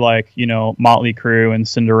that to like, Motley Crue and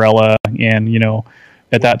Cinderella, and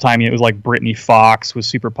at that time it was like Britney Fox was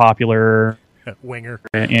super popular. Winger.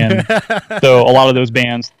 And so a lot of those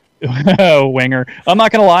bands, Winger. I'm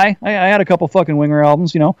not gonna lie, I had a couple fucking Winger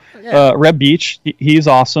albums. Yeah. Reb Beach, he's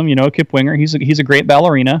awesome. Kip Winger, he's a great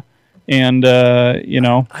ballerina. And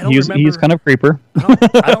he's kind of creeper.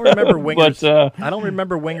 I don't remember Winger's. But, I don't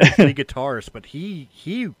remember Winger's lead guitarist, but he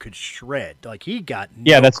could shred. Like he got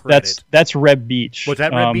credit. That's Reb Beach. Was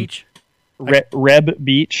that Reb Beach? Reb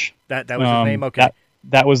Beach. That was his name. Okay.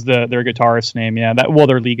 That was their guitarist name. Yeah.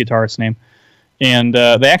 Their lead guitarist name. And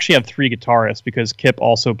they actually had 3 guitarists because Kip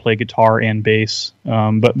also played guitar and bass.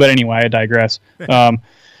 But anyway, I digress.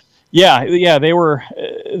 Yeah, they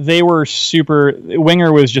were super.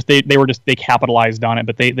 Winger was just they capitalized on it,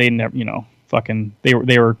 but they never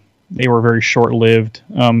they were very short lived.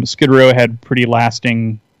 Skid Row had pretty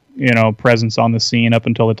lasting presence on the scene up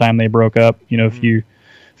until the time they broke up. A few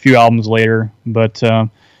albums later, but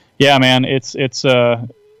yeah, man, it's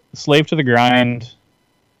Slave to the Grind.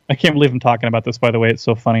 I can't believe I'm talking about this, by the way. It's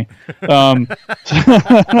so funny.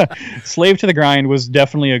 Slave to the Grind was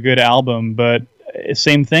definitely a good album, but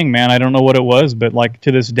same thing, man. I don't know what it was, but like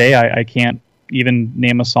to this day, I can't even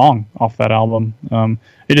name a song off that album.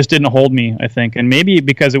 It just didn't hold me, I think. And maybe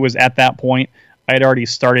because it was at that point, I had already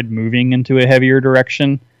started moving into a heavier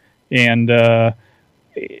direction. And I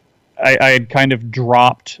had kind of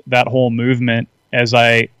dropped that whole movement as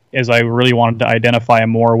I really wanted to identify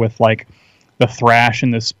more with like the thrash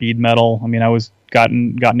and the speed metal. I mean, I was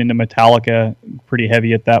gotten into Metallica pretty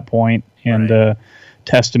heavy at that point, and right.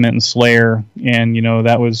 Testament and Slayer, and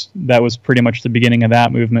that was pretty much the beginning of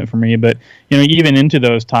that movement for me. But even into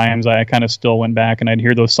those times, I kind of still went back and I'd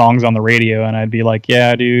hear those songs on the radio, and I'd be like,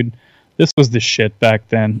 yeah, dude, this was the shit back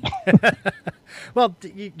then. Well,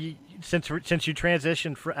 since you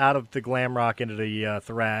transitioned out of the glam rock into the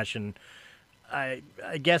thrash, and I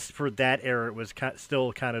guess for that era it was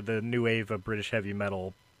still kind of the new wave of British heavy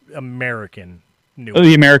metal, American.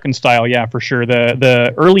 The American style, yeah, for sure.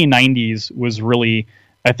 The early 90s was really,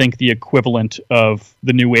 I think, the equivalent of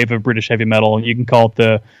the new wave of British heavy metal. You can call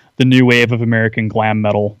it the new wave of American glam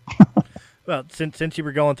metal. Well, since you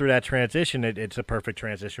were going through that transition, it's a perfect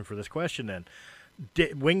transition for this question then.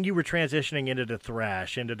 When you were transitioning into the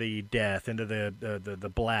thrash, into the death, into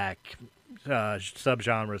the black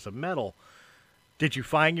subgenres of metal, did you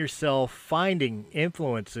find yourself finding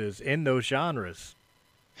influences in those genres?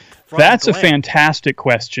 That's a fantastic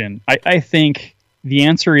question. I think the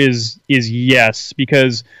answer is yes,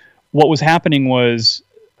 because what was happening was,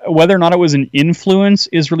 whether or not it was an influence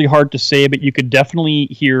is really hard to say, but you could definitely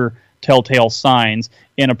hear telltale signs.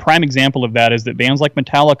 And a prime example of that is that bands like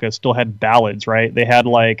Metallica still had ballads, right? They had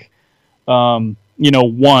like,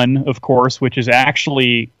 One, of course, which is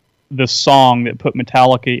actually the song that put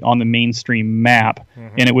Metallica on the mainstream map.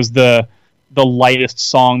 Mm-hmm. And it was the lightest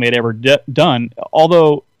song they'd ever done.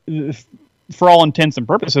 Although, for all intents and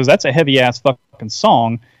purposes, that's a heavy ass fucking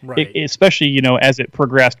song, right. Especially as it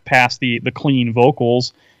progressed past the clean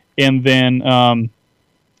vocals, and then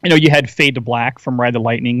you had Fade to Black from Ride the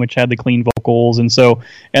Lightning, which had the clean vocals, and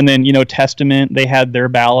then Testament, they had their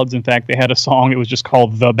ballads. In fact, they had a song that was just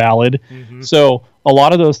called The Ballad. Mm-hmm. So a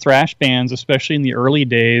lot of those thrash bands, especially in the early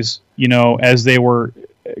days, as they were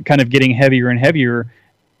kind of getting heavier and heavier,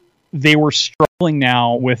 they were struggling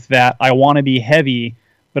now with that. I want to be heavy,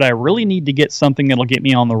 but I really need to get something that'll get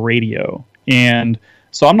me on the radio. And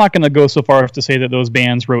So I'm not going to go so far as to say that those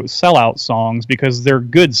bands wrote sellout songs, because they're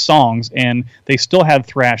good songs and they still had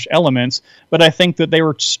thrash elements. But I think that they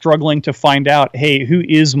were struggling to find out, hey, who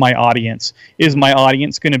is my audience? Is my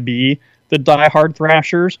audience going to be the diehard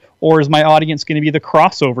thrashers, or is my audience going to be the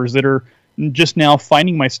crossovers that are just now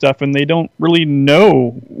finding my stuff and they don't really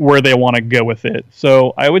know where they want to go with it?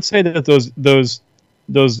 So I would say that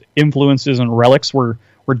those influences and relics were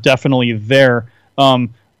definitely there.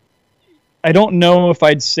 I don't know if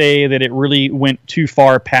I'd say that it really went too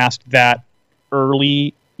far past that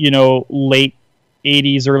early, late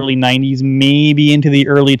 80s, early 90s, maybe into the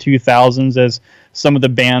early 2000s, as some of the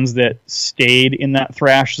bands that stayed in that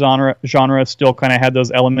thrash genre still kind of had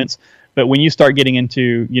those elements. But when you start getting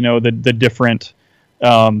into, the different,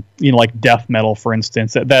 like death metal, for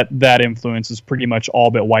instance, that influence is pretty much all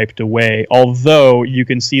but wiped away. Although you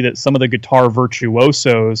can see that some of the guitar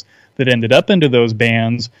virtuosos that ended up into those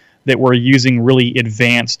bands that were using really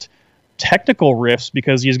advanced technical riffs,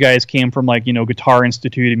 because these guys came from Guitar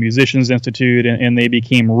Institute and Musicians Institute, and they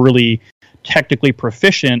became really technically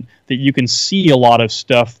proficient, that you can see a lot of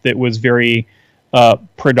stuff that was very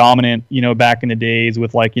predominant, back in the days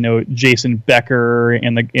with Jason Becker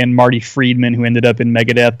and Marty Friedman, who ended up in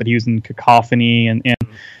Megadeth, but he was in Cacophony, and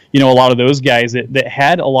a lot of those guys that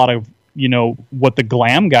had a lot of, what the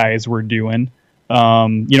glam guys were doing.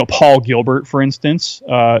 Paul Gilbert, for instance,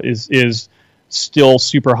 is still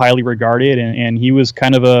super highly regarded, and he was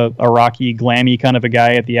kind of a rocky, glammy kind of a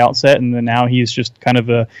guy at the outset, and then now he's just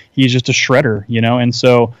he's just a shredder, and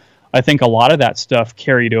so I think a lot of that stuff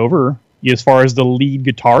carried over as far as the lead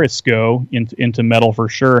guitarists go into metal, for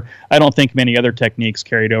sure. I don't think many other techniques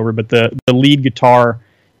carried over, but the lead guitar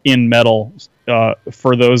in metal,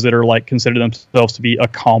 for those that are consider themselves to be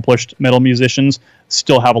accomplished metal musicians,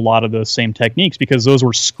 still have a lot of those same techniques, because those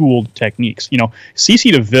were schooled techniques.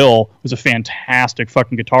 CeCe DeVille was a fantastic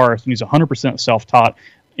fucking guitarist, and he's 100% self-taught,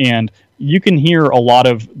 and you can hear a lot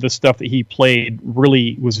of the stuff that he played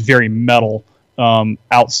really was very metal.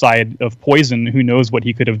 Outside of Poison, who knows what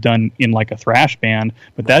he could have done in a thrash band,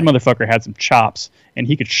 but that motherfucker had some chops, and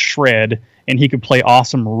he could shred, and he could play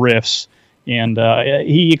awesome riffs, and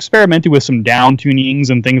he experimented with some down tunings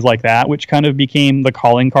and things like that, which kind of became the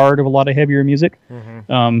calling card of a lot of heavier music.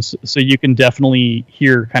 Mm-hmm. So you can definitely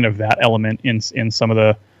hear kind of that element in some of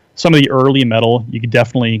the early metal. You could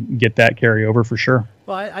definitely get that carryover for sure.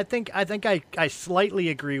 Well, I think I slightly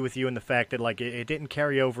agree with you in the fact that it didn't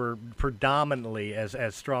carry over predominantly as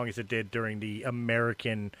strong as it did during the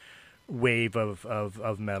American wave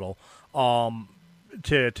of metal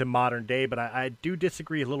to modern day. But I do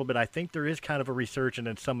disagree a little bit. I think there is kind of a resurgence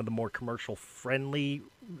in some of the more commercial friendly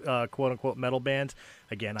quote unquote metal bands.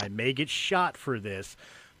 Again, I may get shot for this,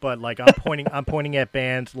 but I'm pointing at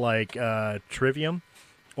bands like Trivium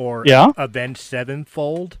or Avenged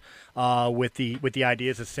Sevenfold. With the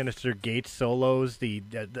ideas of Sinister Gates solos, the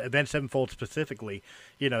Avenged Sevenfold specifically,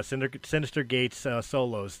 Sinister Gates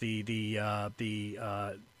solos, the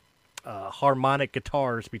harmonic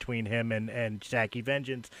guitars between him and Jackie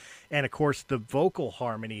Vengeance, and of course the vocal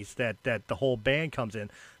harmonies that the whole band comes in.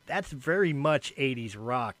 That's very much 80s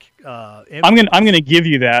rock. I'm gonna give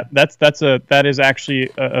you that. That is actually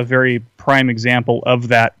a very prime example of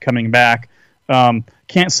that coming back.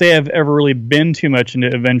 Can't say I've ever really been too much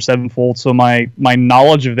into Avenged Sevenfold, so my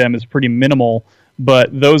knowledge of them is pretty minimal, but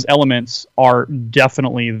those elements are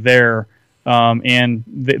definitely there, and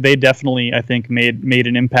they definitely, I think, made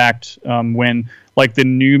an impact when the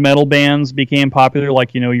new metal bands became popular,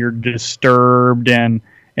 your Disturbed and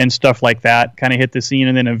stuff like that kind of hit the scene,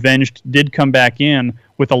 and then Avenged did come back in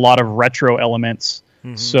with a lot of retro elements.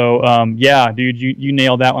 Mm-hmm. So yeah, dude, you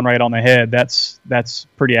nailed that one right on the head. That's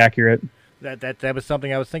pretty accurate. That was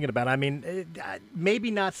something I was thinking about. I mean, maybe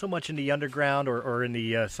not so much in the underground or in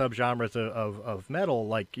the subgenres of metal,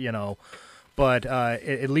 but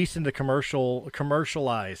at least in the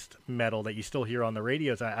commercialized metal that you still hear on the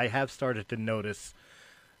radios, I have started to notice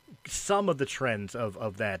some of the trends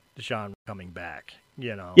of that genre coming back.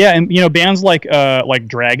 Yeah, and bands like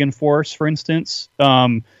Dragon Force, for instance,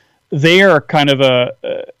 they are kind of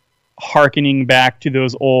a hearkening back to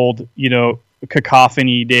those old,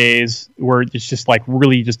 Cacophony days, where it's just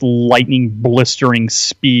really just lightning blistering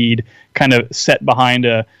speed, kind of set behind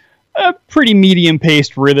a pretty medium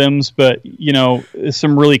paced rhythms, but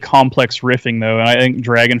some really complex riffing though. And I think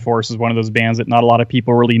Dragon Force is one of those bands that not a lot of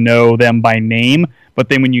people really know them by name, but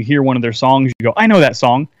then when you hear one of their songs, you go, I know that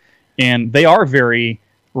song. And they are very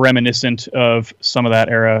reminiscent of some of that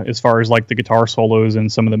era as far as the guitar solos and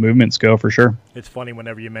some of the movements go, for sure. It's funny,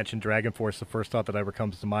 whenever you mention Dragon Force, the first thought that ever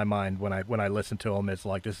comes to my mind when I listen to them is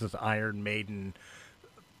this is Iron Maiden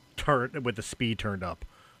speed turned up.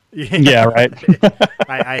 Yeah, right.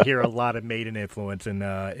 I hear a lot of Maiden influence in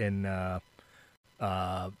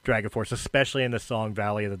Dragon Force, especially in the song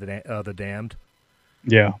 "Valley of the Damned."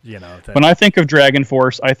 Yeah. That, when I think of Dragon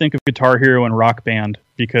Force, I think of Guitar Hero and Rock Band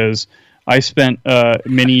because I spent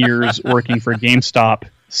many years working for GameStop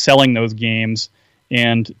selling those games,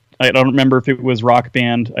 and I don't remember if it was Rock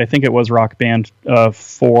Band. I think it was Rock Band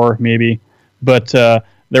 4 maybe, but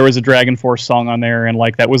there was a Dragon Force song on there, and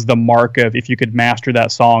like that was the mark of if you could master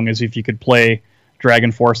that song is if you could play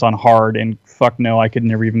Dragon Force on hard, and fuck no, I could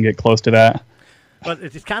never even get close to that. But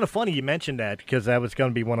it's kind of funny you mentioned that because that was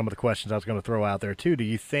going to be one of the questions I was going to throw out there too. Do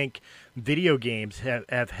you think video games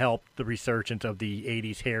have helped the resurgence of the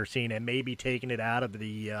 '80s hair scene and maybe taken it out of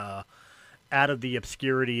the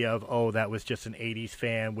obscurity of that was just an '80s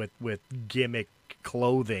fan with gimmick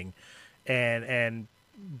clothing, and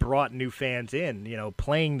brought new fans in?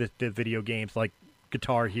 Playing the video games like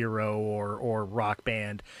Guitar Hero or Rock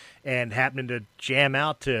Band, and happening to jam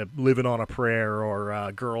out to "Living on a Prayer"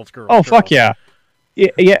 or "Girls, Girls." Oh, Girls. Fuck yeah.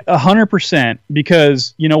 Yeah, 100%.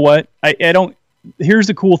 Because you know what? I don't. Here's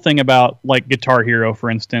the cool thing about like Guitar Hero, for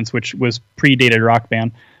instance, which was predated Rock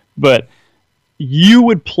Band, but you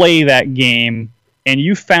would play that game and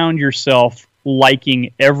you found yourself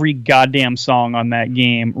liking every goddamn song on that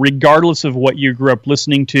game, regardless of what you grew up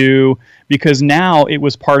listening to, because now it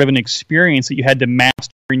was part of an experience that you had to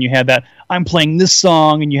master, and you had that I'm playing this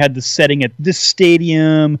song, and you had the setting at this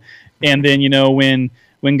stadium, and then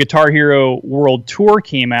when Guitar Hero World Tour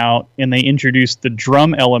came out and they introduced the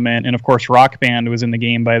drum element, and of course Rock Band was in the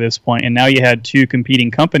game by this point, and now you had two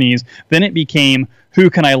competing companies, then it became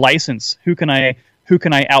who can I license? Who can I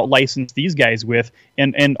out-license these guys with?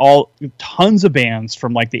 And tons of bands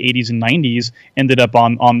from like the 80s and 90s ended up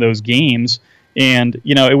on those games. And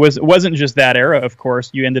it wasn't just that era, of course.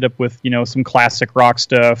 You ended up with some classic rock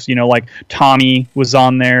stuff. Like Tommy was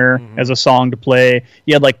on there as a song to play.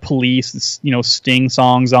 You had like Police, Sting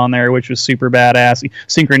songs on there, which was super badass.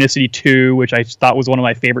 Synchronicity 2, which I thought was one of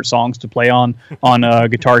my favorite songs to play on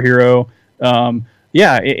Guitar Hero.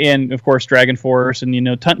 Yeah, and of course Dragon Force,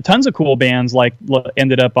 and tons of cool bands like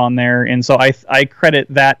ended up on there. And so I credit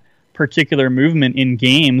that particular movement in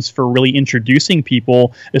games for really introducing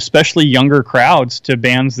people, especially younger crowds, to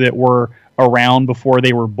bands that were around before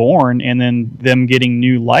they were born, and then them getting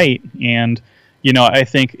new light. And I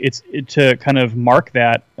think it's to kind of mark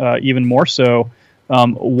that even more so.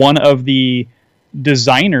 One of the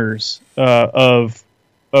designers of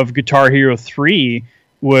Guitar Hero 3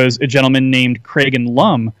 was a gentleman named Craig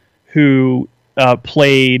Lum, who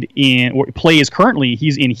plays currently.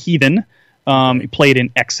 He's in Heathen. He played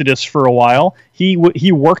in Exodus for a while. He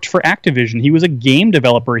worked for Activision. He was a game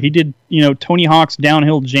developer. He did Tony Hawk's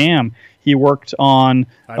Downhill Jam. He worked on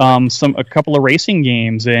a couple of racing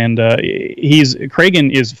games, and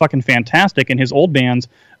Cragen is fucking fantastic. And his old bands,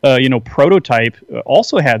 Prototype,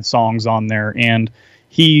 also had songs on there, and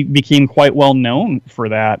he became quite well known for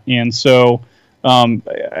that. And so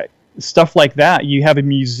stuff like that, you have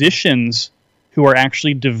musicians who are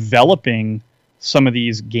actually developing some of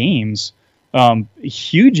these games.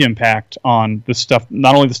 Huge impact on the stuff,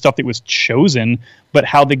 not only the stuff that was chosen, but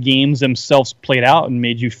how the games themselves played out and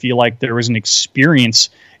made you feel like there was an experience.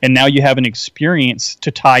 And now you have an experience to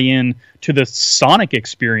tie in to the sonic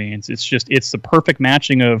experience. It's the perfect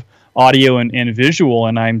matching of audio and visual.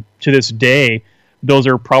 And I'm, to this day, those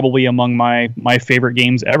are probably among my favorite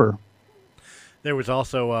games ever. There was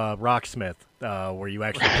also Rocksmith, where you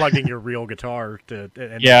actually plugged in your real guitar to.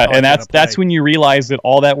 And that's when you realize that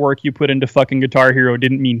all that work you put into fucking Guitar Hero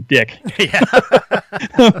didn't mean dick. Yeah.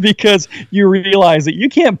 Because you realize that you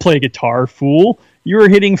can't play guitar, fool. You were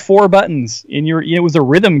hitting 4 buttons, and it was a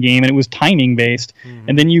rhythm game, and it was timing based. Mm-hmm.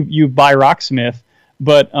 And then you buy Rocksmith.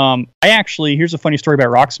 But here's a funny story about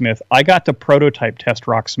Rocksmith. I got to prototype test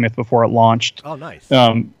Rocksmith before it launched. Oh, nice.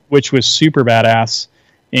 Which was super badass.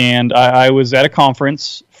 And I was at a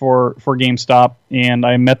conference for GameStop, and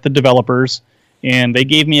I met the developers, and they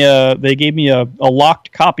gave me a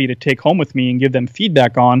locked copy to take home with me and give them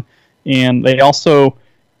feedback on. And they also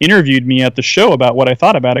interviewed me at the show about what I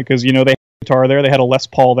thought about it, because they had a guitar there, they had a Les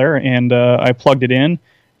Paul there, and I plugged it in,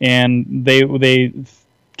 and they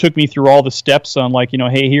took me through all the steps on like,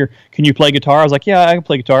 hey, here, can you play guitar? I was like, yeah, I can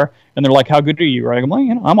play guitar. And they're like, how good are you? Right? I'm like,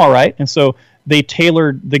 I'm all right. And so they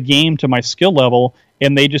tailored the game to my skill level,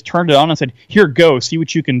 and they just turned it on and said, here, go, see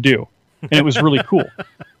what you can do. And it was really cool.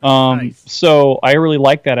 Nice. So I really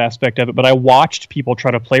liked that aspect of it, but I watched people try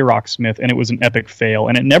to play Rocksmith, and it was an epic fail,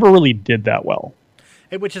 and it never really did that well.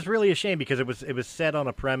 Which is really a shame because it was set on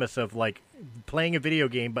a premise of like playing a video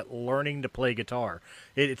game but learning to play guitar.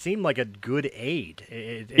 It seemed like a good aid.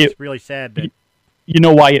 It's really sad that you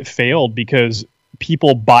know why it failed, because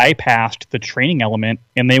people bypassed the training element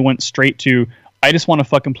and they went straight to, I just want to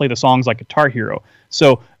fucking play the songs like Guitar Hero.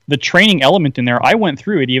 So the training element in there, I went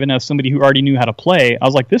through it even as somebody who already knew how to play. I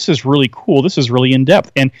was like, this is really cool. This is really in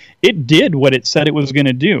depth. And it did what it said it was going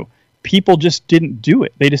to do. People just didn't do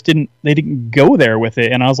it. They didn't go there with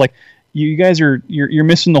it. And I was like, you guys you're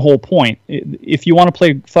missing the whole point. If you want to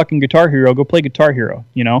play fucking Guitar Hero, go play Guitar Hero,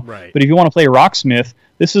 you know? Right. But if you want to play Rocksmith,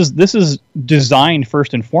 this is designed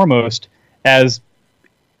first and foremost as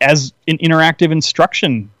an interactive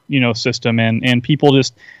instruction, system, and people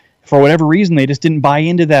just, for whatever reason, they just didn't buy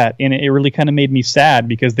into that, and it really kind of made me sad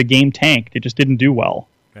because the game tanked. It just didn't do well.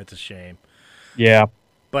 That's a shame. Yeah.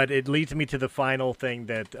 But it leads me to the final thing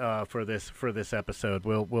that for this episode,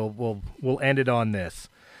 we'll end it on this.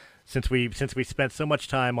 Since we spent so much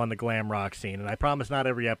time on the glam rock scene, and I promise not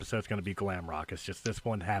every episode is going to be glam rock. It's just this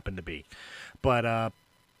one happened to be. But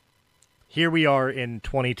here we are in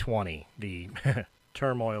 2020, the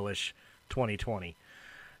turmoilish 2020.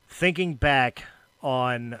 Thinking back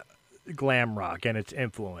on glam rock and its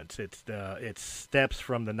influence, its steps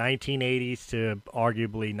from the 1980s to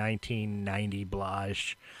arguably 1990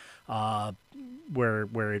 Blage,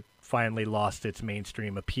 where it finally lost its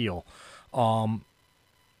mainstream appeal.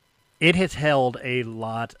 It has held a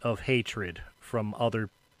lot of hatred from other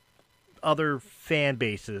fan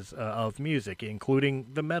bases of music, including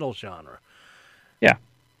the metal genre. Yeah.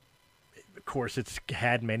 Of course, it's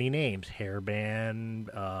had many names: hairband,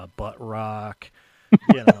 butt rock.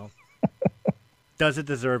 Does it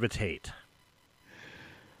deserve its hate?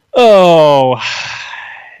 Oh,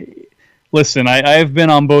 listen, I've been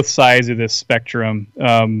on both sides of this spectrum.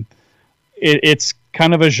 It's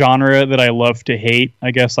kind of a genre that I love to hate,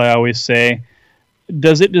 I guess I always say.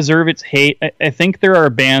 Does it deserve its hate? I think there are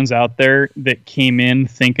bands out there that came in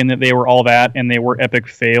thinking that they were all that, and they were epic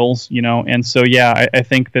fails, And so, yeah, I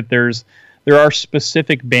think that there are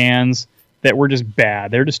specific bands that were just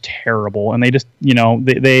bad. They're just terrible, and they just,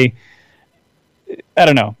 they I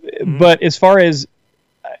don't know. Mm-hmm. But as far as,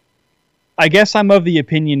 I guess I'm of the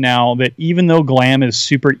opinion now that even though glam is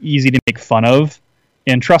super easy to make fun of,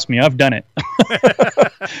 and trust me, I've done it.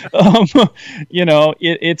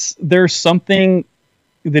 There's something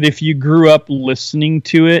that if you grew up listening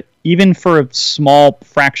to it, even for a small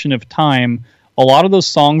fraction of time, a lot of those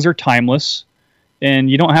songs are timeless, and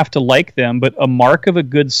you don't have to like them. But a mark of a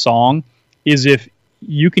good song is if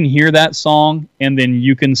you can hear that song and then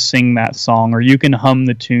you can sing that song, or you can hum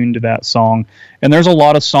the tune to that song. And there's a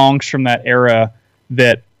lot of songs from that era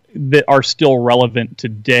that are still relevant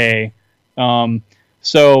today.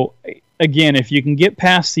 So again, if you can get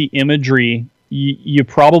past the imagery, you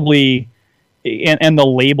probably, and the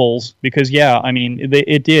labels, because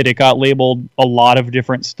it got labeled a lot of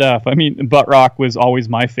different stuff. I mean, butt rock was always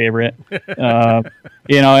my favorite.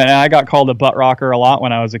 And I got called a butt rocker a lot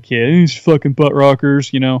when I was a kid. These fucking butt rockers,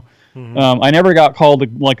 Mm-hmm. I never got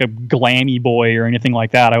called like a glammy boy or anything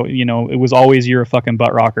like that. It was always, you're a fucking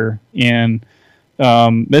butt rocker. And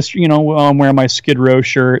I'm wearing my Skid Row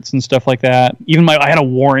shirts and stuff like that. Even I had a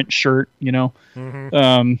Warrant shirt,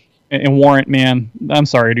 Mm-hmm. And Warrant, man, I'm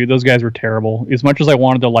sorry, dude. Those guys were terrible. As much as I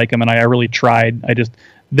wanted to like them, and I really tried,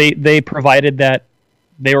 they provided that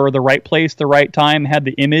they were the right place, the right time, had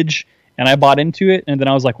the image, and I bought into it. And then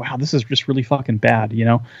I was like, wow, this is just really fucking bad,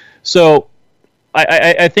 So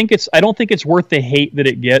I don't think it's worth the hate that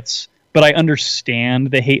it gets, but I understand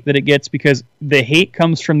the hate that it gets, because the hate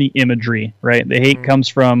comes from the imagery, right? The hate comes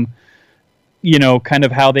from, kind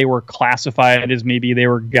of how they were classified as maybe they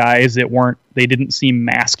were guys that they didn't seem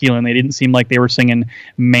masculine. They didn't seem like they were singing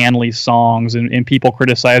manly songs, and people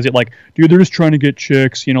criticized it like, dude, they're just trying to get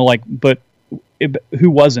chicks, but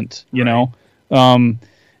who wasn't, right.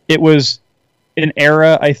 It was an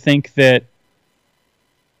era, I think, that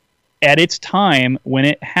at its time when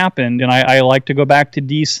it happened, and I like to go back to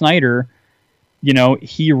Dee Snider,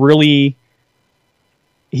 he really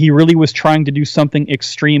was trying to do something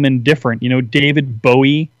extreme and different. David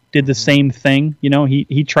Bowie did the same thing.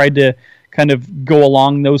 He tried to kind of go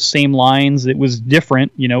along those same lines. It was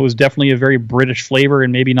different. It was definitely a very British flavor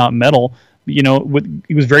and maybe not metal.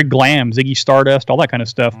 It was very glam, Ziggy Stardust, all that kind of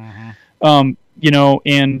stuff. Mm-hmm.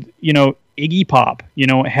 Iggy Pop,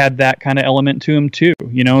 had that kind of element to him too.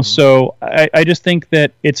 Mm-hmm. So I just think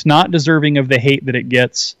that it's not deserving of the hate that it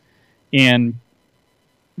gets, and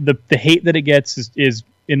the hate that it gets is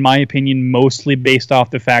in my opinion, mostly based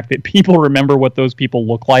off the fact that people remember what those people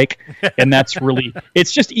look like, and that's really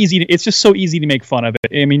it's just so easy to make fun of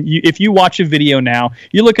it. I mean, if you watch a video now,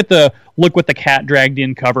 you look what the cat dragged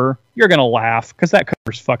in cover, you're gonna laugh because that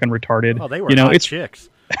cover's fucking retarded. Oh, they were hot chicks.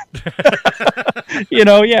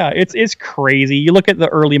 Yeah, it's crazy. You look at the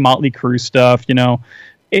early Motley Crue stuff,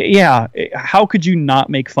 how could you not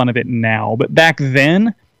make fun of it now? But back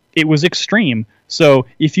then, it was extreme. So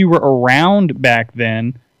if you were around back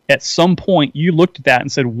then, at some point you looked at that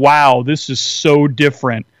and said, wow, this is so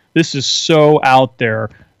different. This is so out there.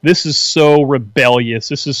 This is so rebellious.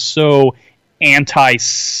 This is so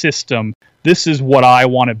anti-system. This is what I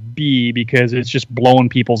want to be because it's just blowing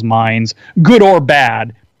people's minds, good or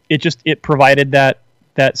bad. It provided that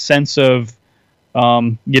sense of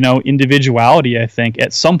individuality. I think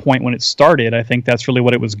at some point when it started, I think that's really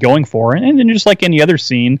what it was going for. And then just like any other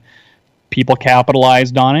scene, people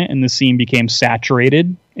capitalized on it and the scene became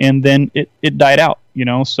saturated and then it died out,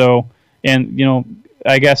 So,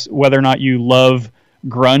 I guess whether or not you love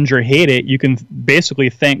grunge or hate it, you can basically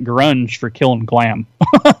thank grunge for killing glam.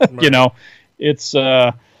 Right. It's,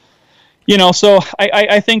 so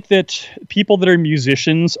I think that people that are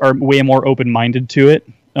musicians are way more open-minded to it.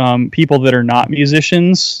 People that are not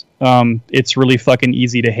musicians, it's really fucking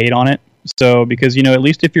easy to hate on it. So, because, at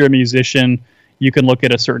least if you're a musician, you can look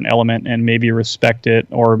at a certain element and maybe respect it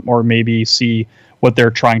or maybe see what they're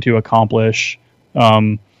trying to accomplish.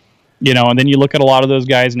 And then you look at a lot of those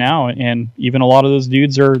guys now and even a lot of those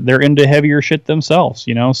dudes they're into heavier shit themselves,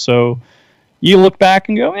 so you look back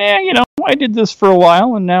and go, I did this for a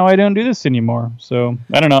while and now I don't do this anymore. So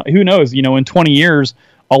I don't know. Who knows? In 20 years,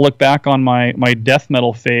 I'll look back on my death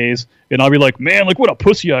metal phase and I'll be like, man, look what a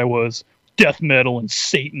pussy I was. Death metal and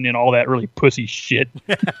Satan and all that really pussy shit.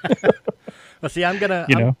 Well, see, I'm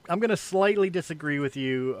gonna slightly disagree with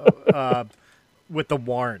you with the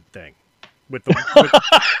Warrant thing.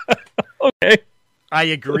 Okay. I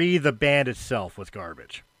agree the band itself was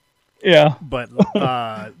garbage. Yeah. But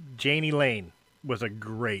Janie Lane was a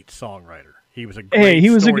great songwriter. He was a great he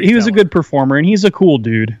was a good performer and he's a cool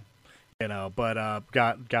dude. But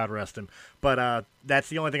God rest him. But that's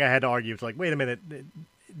the only thing I had to argue. It's like, wait a minute,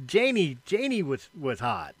 Janie was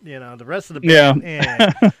hot. The rest of the band,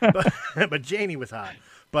 but Janie was hot.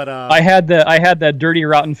 But I had that dirty,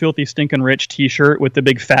 rotten, filthy, stinking rich T-shirt with the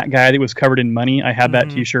big fat guy that was covered in money. I had that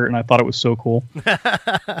T-shirt and I thought it was so cool.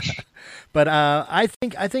 But I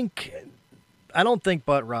don't think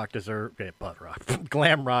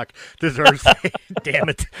glam rock deserves. Damn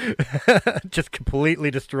it! Just completely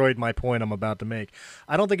destroyed my point I'm about to make.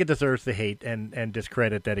 I don't think it deserves the hate and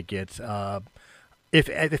discredit that it gets.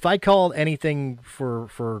 If I called anything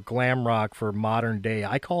for glam rock for modern day,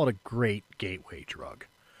 I call it a great gateway drug.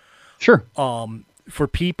 Sure. For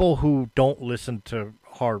people who don't listen to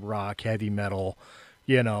hard rock, heavy metal,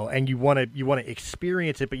 and you want to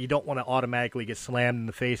experience it, but you don't want to automatically get slammed in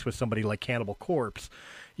the face with somebody like Cannibal Corpse.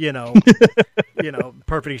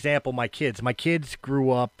 Perfect example. My kids grew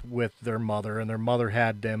up with their mother, and their mother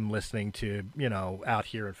had them listening to, out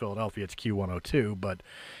here in Philadelphia, it's Q102, but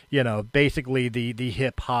basically the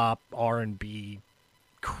hip hop R&B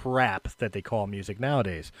crap that they call music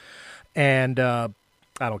nowadays, and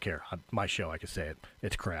I don't care. My show, I can say it.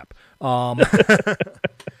 It's crap. But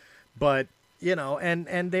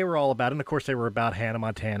and they were all about it. And of course, they were about Hannah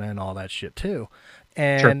Montana and all that shit too.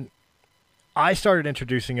 And sure. I started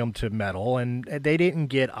introducing them to metal, and they didn't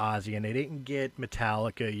get Ozzy and they didn't get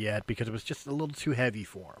Metallica yet because it was just a little too heavy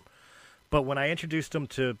for them. But when I introduced them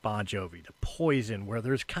to Bon Jovi, to Poison, where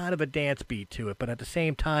there's kind of a dance beat to it, but at the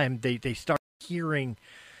same time, they start hearing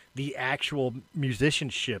the actual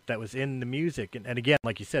musicianship that was in the music. And again,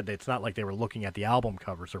 like you said, it's not like they were looking at the album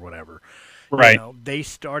covers or whatever. Right. They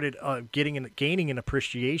started gaining an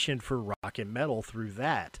appreciation for rock and metal through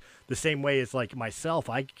that. The same way as like myself,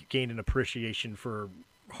 I gained an appreciation for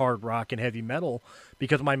hard rock and heavy metal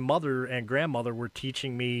because my mother and grandmother were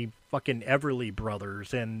teaching me fucking Everly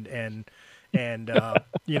Brothers and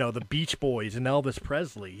the Beach Boys and Elvis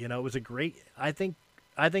Presley. It was a great. I think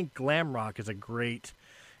glam rock is a great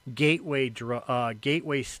gateway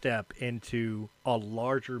step into a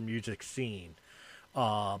larger music scene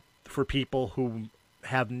for people who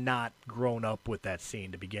have not grown up with that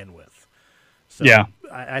scene to begin with. So yeah.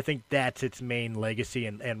 I think that's its main legacy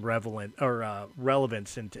and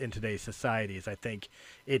relevance in today's society. Is I think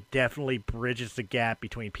it definitely bridges the gap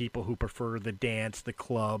between people who prefer the dance, the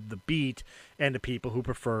club, the beat, and the people who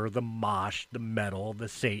prefer the mosh, the metal, the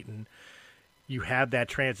Satan. You have that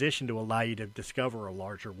transition to allow you to discover a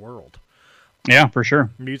larger world. Yeah, for sure.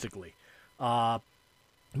 Musically.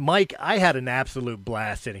 Mike, I had an absolute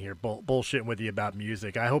blast sitting here bullshitting with you about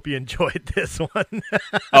music. I hope you enjoyed this one.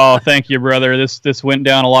 Oh, thank you, brother. This went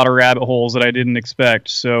down a lot of rabbit holes that I didn't expect.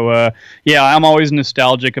 So, yeah, I'm always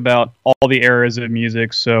nostalgic about all the eras of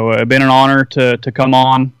music. So, it's been an honor to come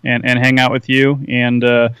on and hang out with you and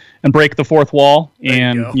break the fourth wall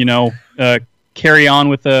and carry on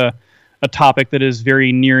with a topic that is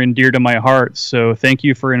very near and dear to my heart. So thank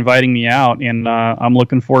you for inviting me out, and I'm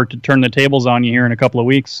looking forward to turn the tables on you here in a couple of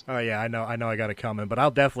weeks. Oh yeah, I know I got it coming, but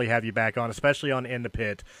I'll definitely have you back on, especially on In the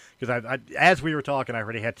Pit, because I as we were talking, I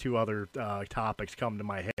already had two other topics come to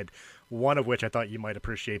my head. One of which I thought you might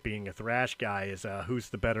appreciate, being a thrash guy, is who's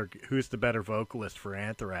the better vocalist for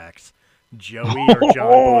Anthrax, Joey or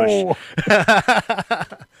John Bush?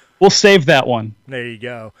 We'll save that one. There you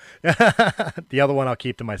go. The other one I'll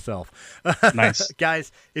keep to myself. Nice.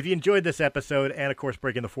 Guys, if you enjoyed this episode and, of course,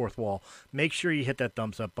 Breaking the Fourth Wall, make sure you hit that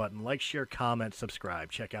thumbs up button. Like, share, comment,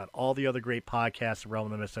 subscribe. Check out all the other great podcasts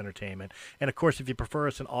around the Miss Entertainment. And, of course, if you prefer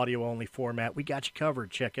us in audio-only format, we got you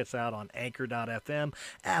covered. Check us out on Anchor.fm,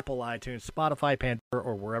 Apple, iTunes, Spotify, Pandora,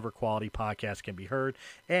 or wherever quality podcasts can be heard.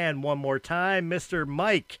 And one more time, Mr.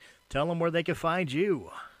 Mike, tell them where they can find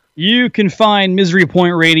you. You can find Misery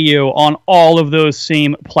Point Radio on all of those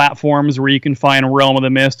same platforms where you can find Realm of the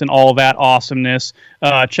Mist and all that awesomeness.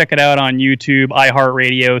 Check it out on YouTube,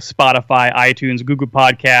 iHeartRadio, Spotify, iTunes, Google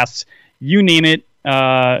Podcasts, you name it.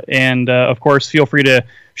 And of course, feel free to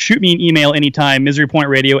shoot me an email anytime,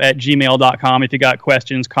 miserypointradio@gmail.com. If you got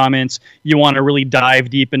questions, comments, you want to really dive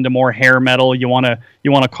deep into more hair metal, you want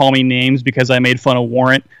to call me names because I made fun of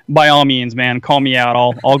Warrant, by all means, man, call me out.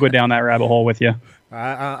 I'll go down that rabbit hole with you.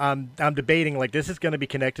 I'm debating, like, this is going to be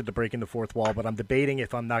connected to Breaking the Fourth Wall, but I'm debating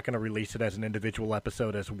if I'm not going to release it as an individual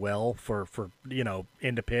episode as well for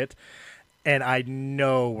In the Pit. And I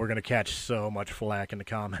know we're going to catch so much flack in the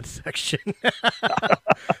comments section.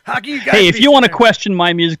 How can you guys if you want to question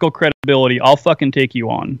my musical credibility, I'll fucking take you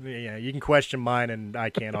on. Yeah, you can question mine, and I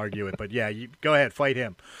can't argue it. But yeah, you go ahead, fight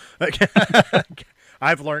him.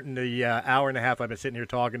 I've learned in the hour and a half I've been sitting here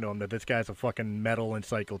talking to him that this guy's a fucking metal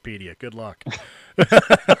encyclopedia. Good luck.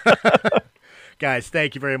 Guys,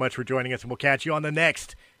 thank you very much for joining us, and we'll catch you on the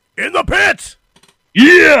next In the Pit!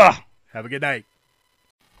 Yeah! Have a good night.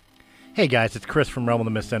 Hey guys, it's Chris from Realm of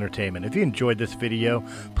the Mist Entertainment. If you enjoyed this video,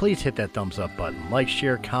 please hit that thumbs up button. Like,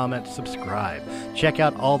 share, comment, subscribe. Check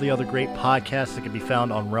out all the other great podcasts that can be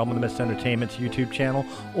found on Realm of the Mist Entertainment's YouTube channel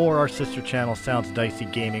or our sister channel, Sounds Dicey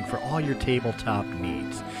Gaming, for all your tabletop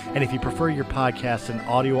needs. And if you prefer your podcasts in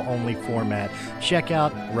audio-only format, check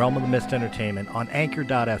out Realm of the Mist Entertainment on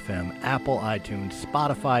Anchor.fm, Apple, iTunes,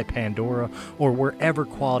 Spotify, Pandora, or wherever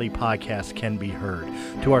quality podcasts can be heard.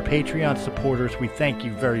 To our Patreon supporters, we thank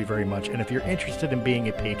you very, very much. And if you're interested in being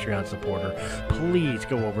a Patreon supporter, please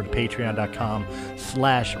go over to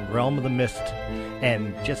patreon.com/Realm of the Mist,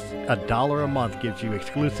 and just $1 a month gives you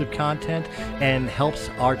exclusive content and helps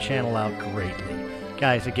our channel out greatly.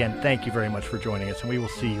 Guys, again, thank you very much for joining us, and we will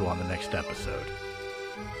see you on the next episode.